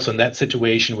we're also in that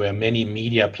situation where many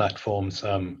media platforms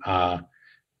are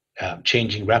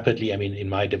changing rapidly. I mean, in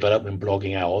my development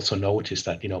blogging, I also noticed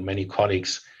that, many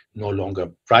colleagues no longer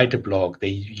write a blog; they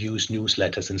use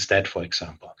newsletters instead, for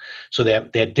example. So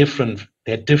they're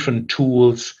different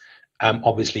tools.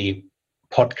 Obviously,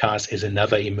 podcast is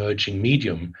another emerging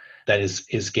medium that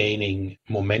is gaining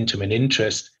momentum and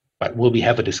interest. But will we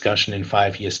have a discussion in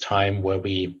 5 years' time where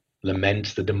we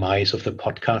lament the demise of the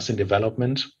podcast in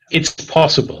development? It's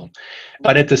possible.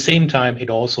 But at the same time, it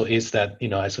also is that,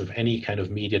 as with any kind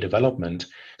of media development,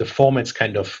 the formats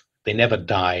they never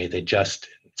die.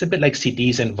 It's a bit like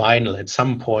CDs and vinyl. At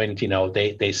some point,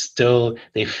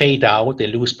 they fade out, they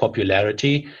lose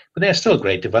popularity, but they're still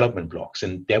great development blogs.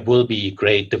 And there will be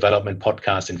great development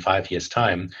podcasts in 5 years'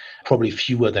 time, probably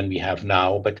fewer than we have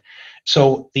now. But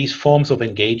so these forms of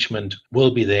engagement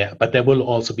will be there, but there will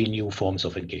also be new forms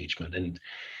of engagement. And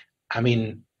I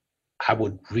mean, I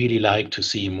would really like to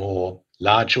see more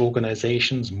large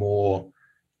organizations, more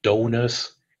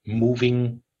donors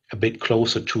moving a bit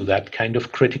closer to that kind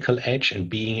of critical edge and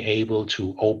being able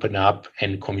to open up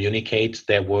and communicate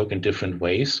their work in different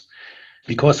ways,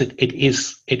 because it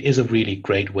is a really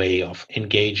great way of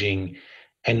engaging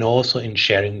and also in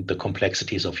sharing the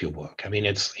complexities of your work. I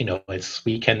mean,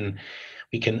 we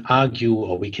can argue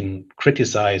or we can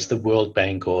criticize the World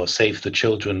Bank or Save the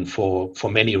Children for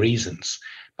many reasons.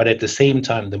 But at the same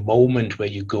time, the moment where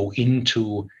you go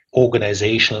into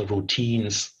organizational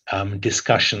routines,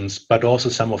 discussions, but also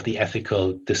some of the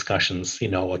ethical discussions,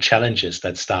 or challenges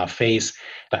that staff face,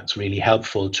 that's really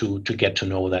helpful to get to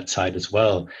know that side as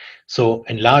well. So,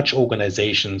 and large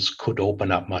organizations could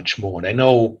open up much more. And I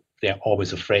know they're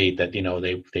always afraid that,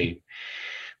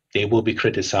 they will be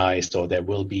criticized or there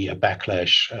will be a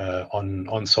backlash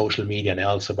on social media and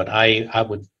elsewhere. But I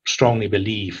would strongly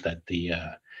believe that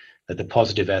the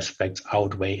positive aspects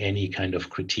outweigh any kind of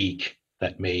critique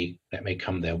that may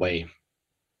come their way.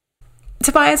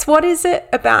 Tobias, what is it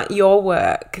about your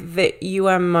work that you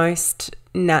are most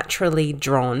naturally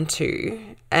drawn to?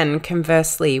 And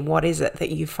conversely, what is it that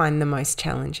you find the most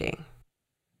challenging?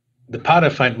 The part I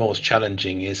find most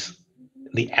challenging is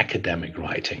the academic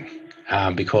writing,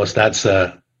 because that's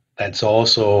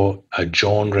also a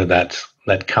genre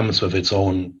that comes with its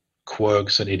own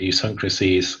quirks and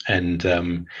idiosyncrasies.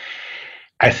 And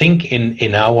I think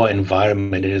in our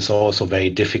environment, it is also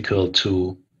very difficult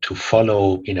to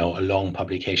follow, a long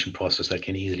publication process that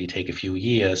can easily take a few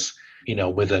years,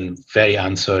 with a very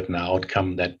uncertain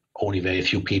outcome that only very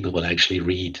few people will actually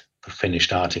read the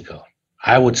finished article.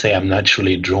 I would say I'm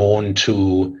naturally drawn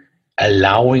to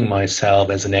allowing myself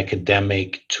as an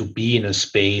academic to be in a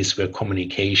space where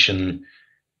communication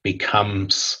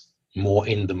becomes more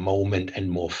in the moment and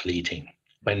more fleeting.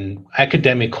 When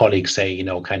academic colleagues say,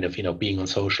 being on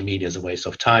social media is a waste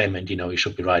of time and, you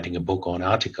should be writing a book or an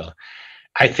article,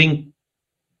 I think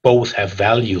both have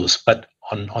values, but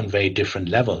on very different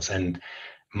levels. And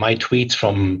my tweets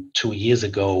from 2 years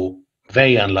ago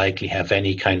very unlikely have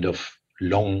any kind of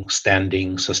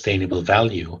long-standing sustainable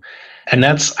value. And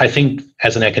that's, I think,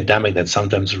 as an academic, that's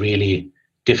sometimes really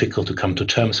difficult to come to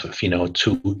terms with,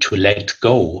 to let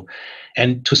go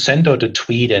and to send out a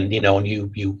tweet and,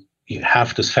 you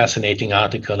have this fascinating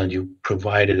article and you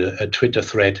provided a Twitter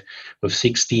thread with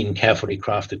 16 carefully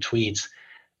crafted tweets,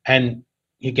 and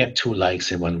you get 2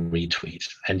 likes and 1 retweet,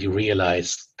 and you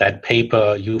realize that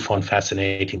paper you found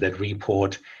fascinating, that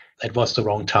report, it was the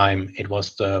wrong time, it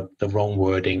was the wrong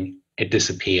wording, it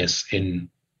disappears in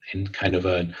kind of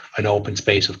an open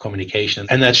space of communication.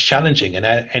 And that's challenging.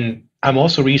 And I'm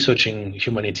also researching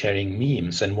humanitarian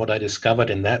memes, and what I discovered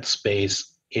in that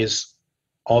space is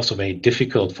also very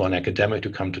difficult for an academic to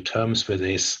come to terms with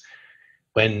this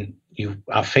when you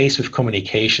are faced with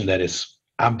communication that is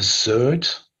absurd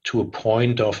to a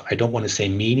point of, I don't want to say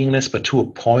meaningless, but to a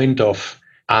point of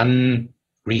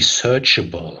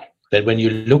unresearchable. That when you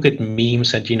look at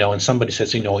memes and, and somebody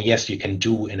says, yes, you can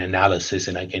do an analysis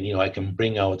and I can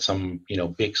bring out some,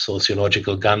 big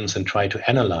sociological guns and try to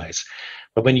analyze.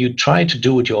 But when you try to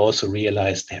do it, you also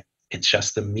realize that it's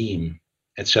just a meme.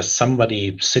 It's just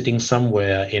somebody sitting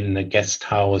somewhere in a guest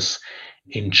house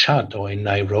in Chad or in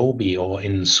Nairobi or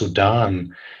in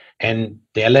Sudan, and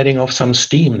they're letting off some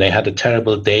steam. They had a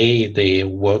terrible day. They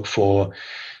work for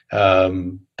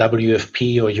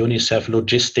WFP or UNICEF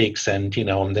logistics, and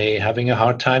they're having a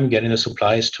hard time getting the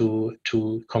supplies to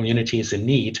communities in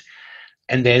need.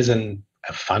 And there's a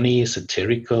funny,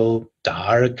 satirical,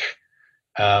 dark,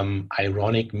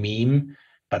 ironic meme,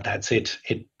 but that's it.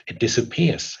 It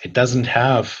disappears. It doesn't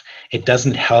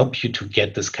help you to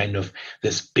get this kind of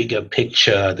this bigger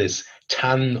picture, this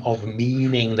ton of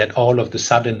meaning that all of a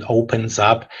sudden opens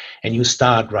up, and you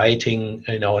start writing,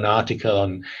 an article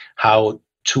on how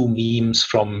 2 memes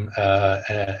from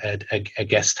a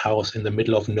guest house in the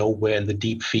middle of nowhere in the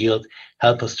deep field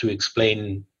help us to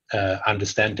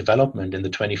understand development in the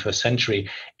 21st century.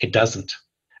 It doesn't.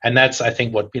 And that's, I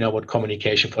think, what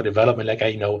communication for development,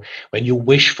 when you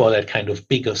wish for that kind of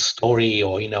bigger story,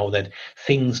 or, that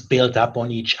things build up on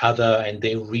each other and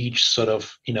they reach sort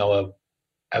of,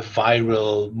 a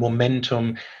viral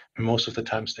momentum, most of the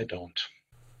times they don't.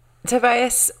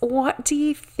 Tobias, what do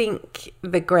you think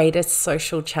the greatest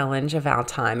social challenge of our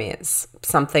time is?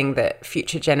 Something that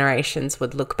future generations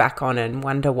would look back on and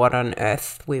wonder what on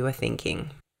earth we were thinking.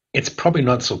 It's probably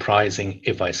not surprising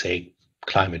if I say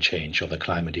climate change or the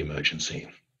climate emergency.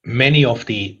 Many of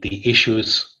the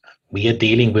issues we are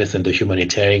dealing with in the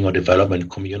humanitarian or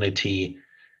development community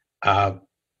are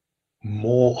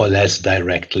more or less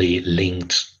directly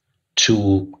linked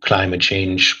to climate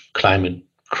change, climate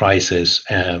crisis,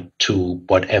 to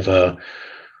whatever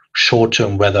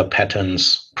short-term weather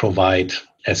patterns provide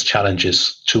as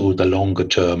challenges to the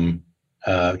longer-term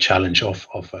challenge of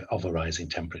a rising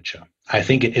temperature. I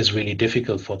think it is really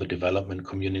difficult for the development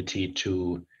community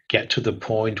to get to the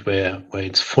point where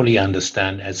it's fully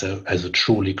understand as a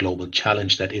truly global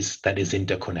challenge that is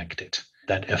interconnected,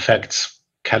 that affects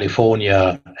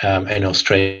California and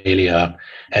Australia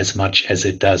as much as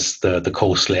it does the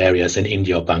coastal areas in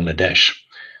India or Bangladesh.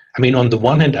 I mean, on the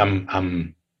one hand,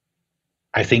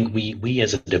 I think we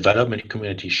as a development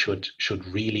community should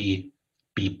really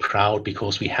be proud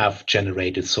because we have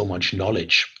generated so much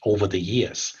knowledge over the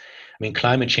years. I mean,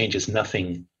 climate change is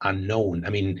nothing unknown. I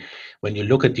mean, when you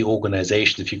look at the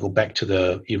organizations, if you go back to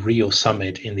the Rio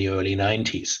summit in the early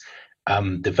 90s,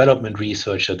 development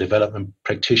researchers, development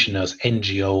practitioners,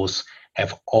 NGOs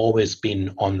have always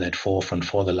been on that forefront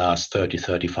for the last 30,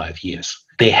 35 years.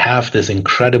 They have this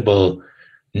incredible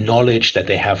knowledge that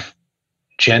they have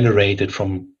generated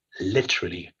from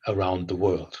literally around the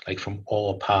world, like from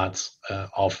all parts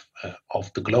of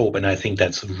the globe. And I think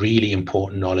that's really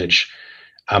important knowledge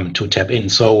to tap in.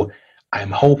 So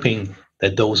I'm hoping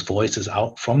that those voices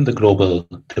out from the global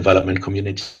development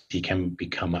community can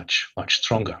become much, much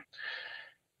stronger.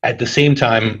 At the same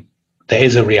time, there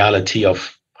is a reality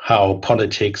of how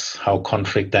politics, how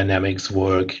conflict dynamics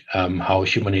work, how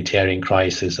humanitarian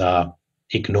crises are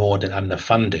ignored and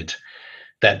underfunded,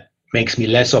 that makes me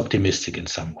less optimistic in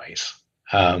some ways.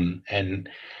 And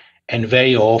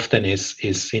very often it's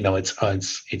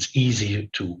easy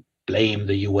to blame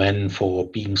the UN for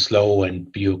being slow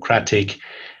and bureaucratic,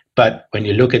 But when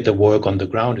you look at the work on the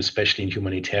ground, especially in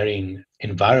humanitarian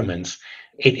environments,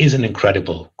 it is an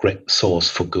incredible great source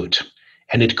for good.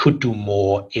 And it could do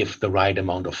more if the right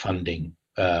amount of funding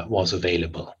was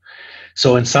available.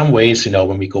 So in some ways,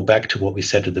 when we go back to what we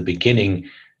said at the beginning,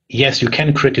 yes, you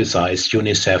can criticize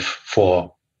UNICEF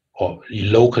or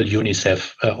local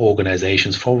UNICEF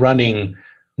organizations for running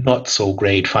not so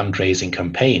great fundraising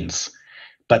campaigns.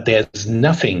 But there's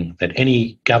nothing that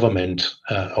any government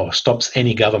or stops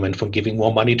any government from giving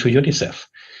more money to UNICEF.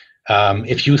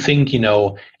 If you think,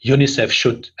 UNICEF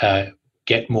should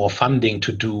get more funding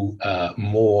to do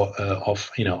more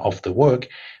of the work,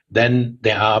 then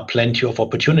there are plenty of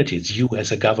opportunities. You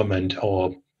as a government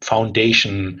or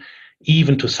foundation,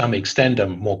 even to some extent,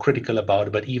 I'm more critical about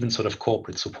it, but even sort of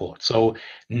corporate support. So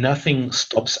nothing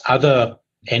stops other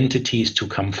entities to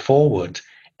come forward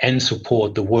and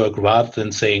support the work rather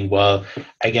than saying, well,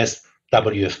 I guess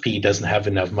WFP doesn't have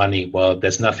enough money. Well,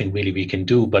 there's nothing really we can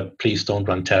do, but please don't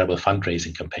run terrible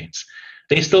fundraising campaigns.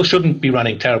 They still shouldn't be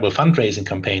running terrible fundraising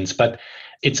campaigns, but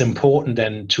it's important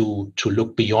then to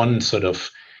look beyond sort of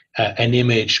an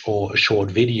image or a short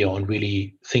video and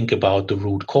really think about the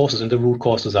root causes. And the root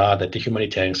causes are that the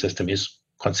humanitarian system is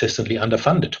consistently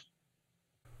underfunded.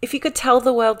 If you could tell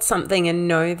the world something and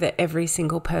know that every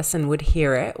single person would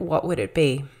hear it, what would it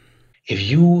be? If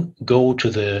you go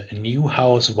to the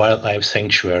Newhouse Wildlife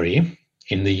Sanctuary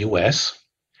in the US,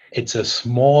 it's a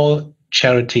small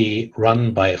charity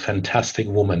run by a fantastic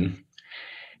woman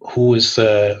who is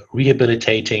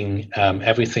rehabilitating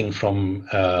everything from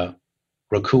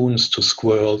raccoons to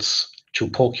squirrels to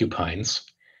porcupines.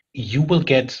 You will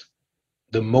get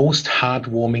the most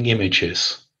heartwarming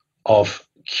images of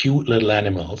cute little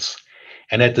animals.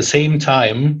 And at the same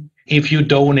time, if you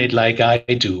donate like I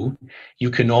do,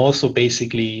 you can also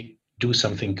basically do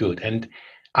something good. And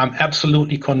I'm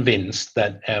absolutely convinced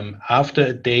that after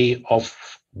a day of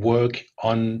work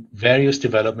on various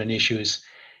development issues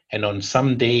and on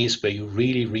some days where you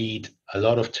really read a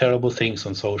lot of terrible things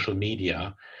on social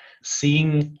media,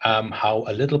 seeing how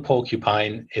a little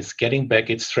porcupine is getting back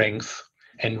its strength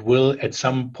and will at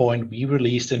some point be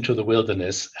released into the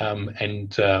wilderness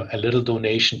and a little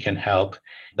donation can help,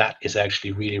 that is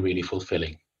actually really, really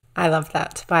fulfilling. I love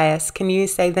that, Tobias. Can you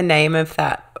say the name of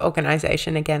that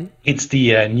organization again? It's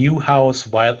the Newhouse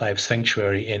Wildlife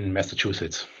Sanctuary in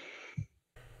Massachusetts.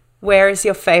 Where is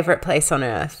your favorite place on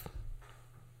earth?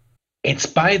 It's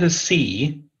by the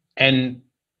sea, and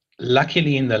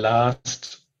luckily in the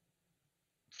last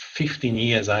 15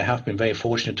 years, I have been very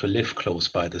fortunate to live close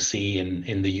by the sea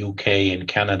in the UK, in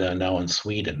Canada, and now in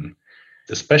Sweden.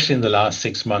 Especially in the last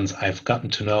 6 months, I've gotten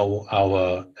to know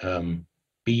our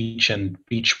beach and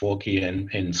beach walking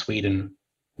in Sweden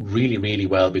really, really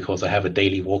well because I have a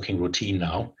daily walking routine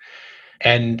now.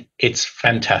 And it's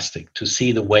fantastic to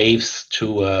see the waves,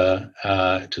 to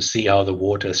see how the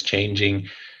water is changing.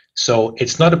 So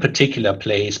it's not a particular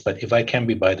place, but if I can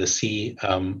be by the sea,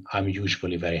 I'm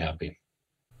usually very happy.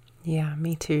 Yeah,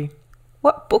 me too.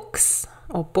 What books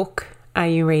or book are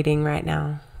you reading right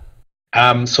now?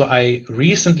 So I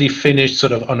recently finished,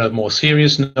 sort of on a more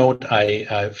serious note,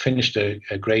 I finished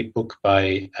a great book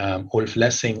by Ulf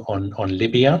Lessing on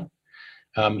Libya.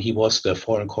 He was the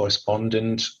foreign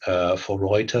correspondent for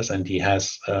Reuters, and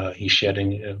he's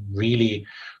sharing a really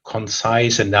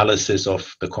concise analysis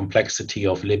of the complexity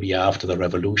of Libya after the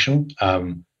revolution.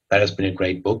 That has been a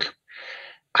great book.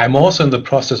 I'm also in the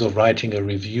process of writing a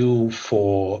review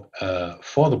for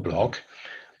the blog.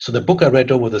 So the book I read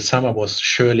over the summer was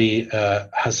Shirley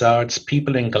Hazard's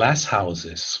People in Glass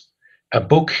Houses, a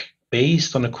book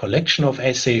based on a collection of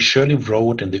essays Shirley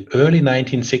wrote in the early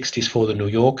 1960s for the New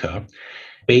Yorker,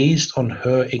 based on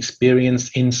her experience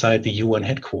inside the UN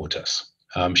headquarters.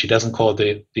 She doesn't call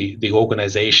the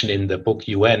organization in the book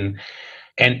UN.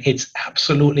 And it's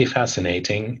absolutely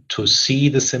fascinating to see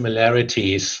the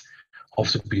similarities of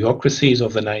the bureaucracies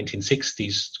of the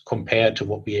 1960s compared to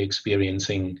what we are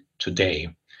experiencing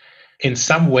today. In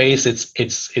some ways,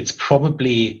 it's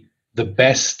probably the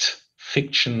best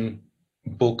fiction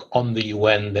book on the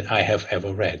UN that I have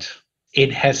ever read.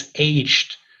 It has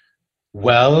aged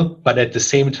well, but at the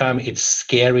same time, it's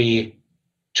scary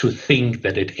to think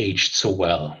that it aged so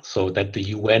well. So that the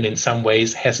UN in some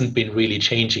ways hasn't been really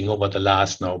changing over the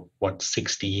last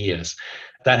 60 years.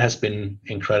 That has been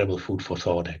incredible food for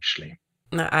thought, actually.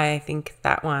 I think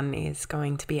that one is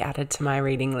going to be added to my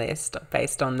reading list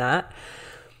based on that.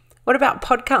 What about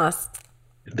podcasts?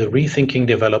 The Rethinking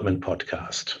Development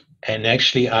podcast. And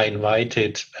actually, I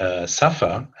invited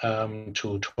Safa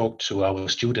to talk to our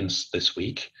students this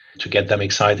week to get them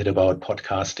excited about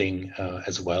podcasting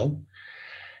as well.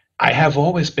 I have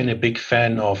always been a big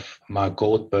fan of Mark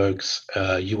Goldberg's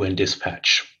UN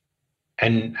Dispatch.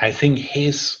 And I think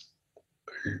his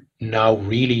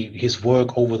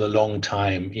work over the long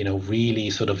time,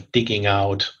 really sort of digging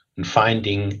out and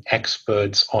finding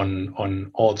experts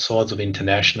on all sorts of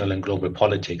international and global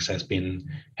politics has been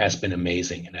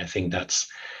amazing. And I think that's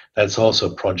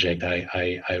also a project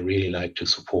I really like to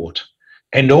support.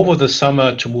 And over the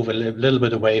summer, to move a little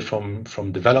bit away from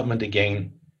development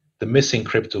again, the missing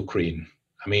crypto green.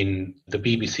 I mean, the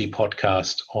BBC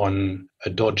podcast on a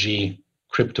dodgy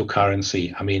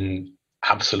cryptocurrency. I mean,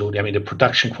 absolutely. I mean, the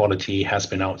production quality has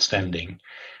been outstanding.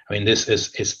 I mean, this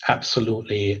is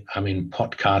absolutely,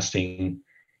 podcasting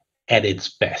at its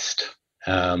best.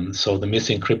 So the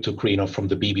missing crypto green from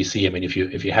the BBC. I mean, if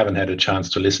you haven't had a chance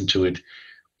to listen to it,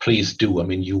 please do. I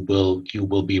mean, you will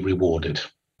be rewarded.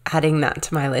 Adding that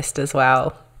to my list as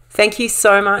well. Thank you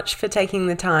so much for taking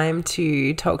the time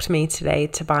to talk to me today,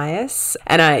 Tobias.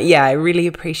 And I really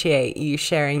appreciate you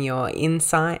sharing your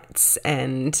insights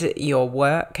and your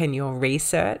work and your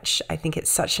research. I think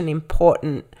it's such an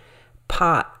important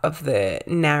part of the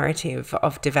narrative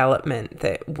of development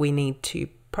that we need to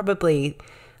probably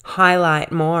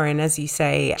highlight more. And as you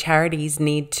say, charities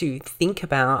need to think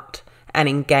about and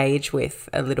engage with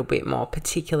a little bit more,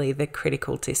 particularly the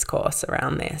critical discourse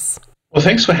around this. Well,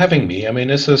 thanks for having me. I mean,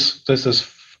 this is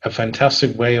a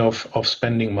fantastic way of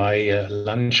spending my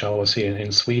lunch hours here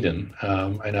in Sweden,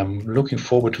 and I'm looking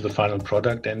forward to the final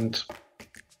product and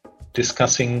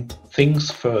discussing things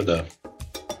further.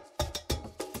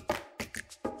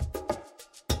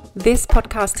 This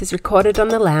podcast is recorded on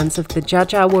the lands of the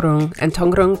Jaja Wurrung and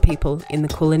Tongrung people in the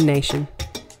Kulin Nation.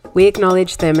 We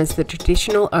acknowledge them as the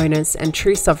traditional owners and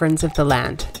true sovereigns of the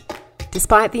land.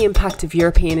 Despite the impact of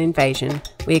European invasion,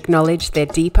 we acknowledge their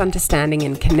deep understanding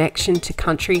and connection to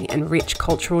country and rich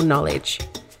cultural knowledge.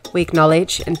 We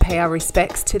acknowledge and pay our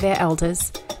respects to their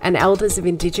elders and elders of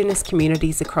Indigenous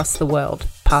communities across the world,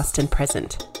 past and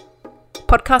present.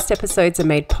 Podcast episodes are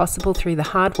made possible through the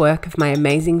hard work of my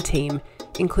amazing team,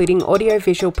 including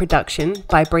audiovisual production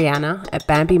by Brianna at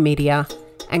Bambi Media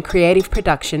and creative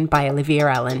production by Olivia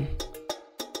Allen.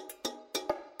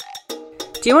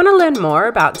 Do you want to learn more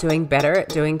about doing better at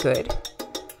doing good?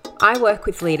 I work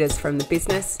with leaders from the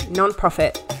business,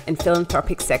 non-profit, and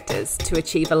philanthropic sectors to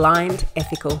achieve aligned,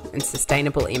 ethical, and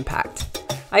sustainable impact.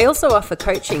 I also offer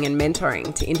coaching and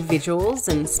mentoring to individuals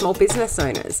and small business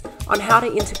owners on how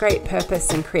to integrate purpose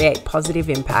and create positive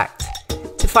impact.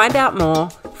 To find out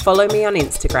more, follow me on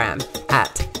Instagram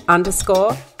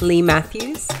 @_Lee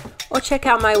Matthews or check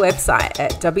out my website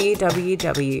at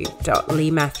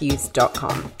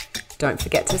www.leematthews.com. Don't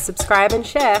forget to subscribe and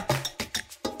share.